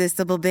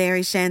 irresistible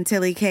berry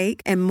chantilly cake,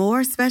 and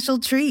more special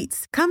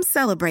treats. Come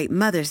celebrate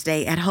Mother's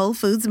Day at Whole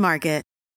Foods Market.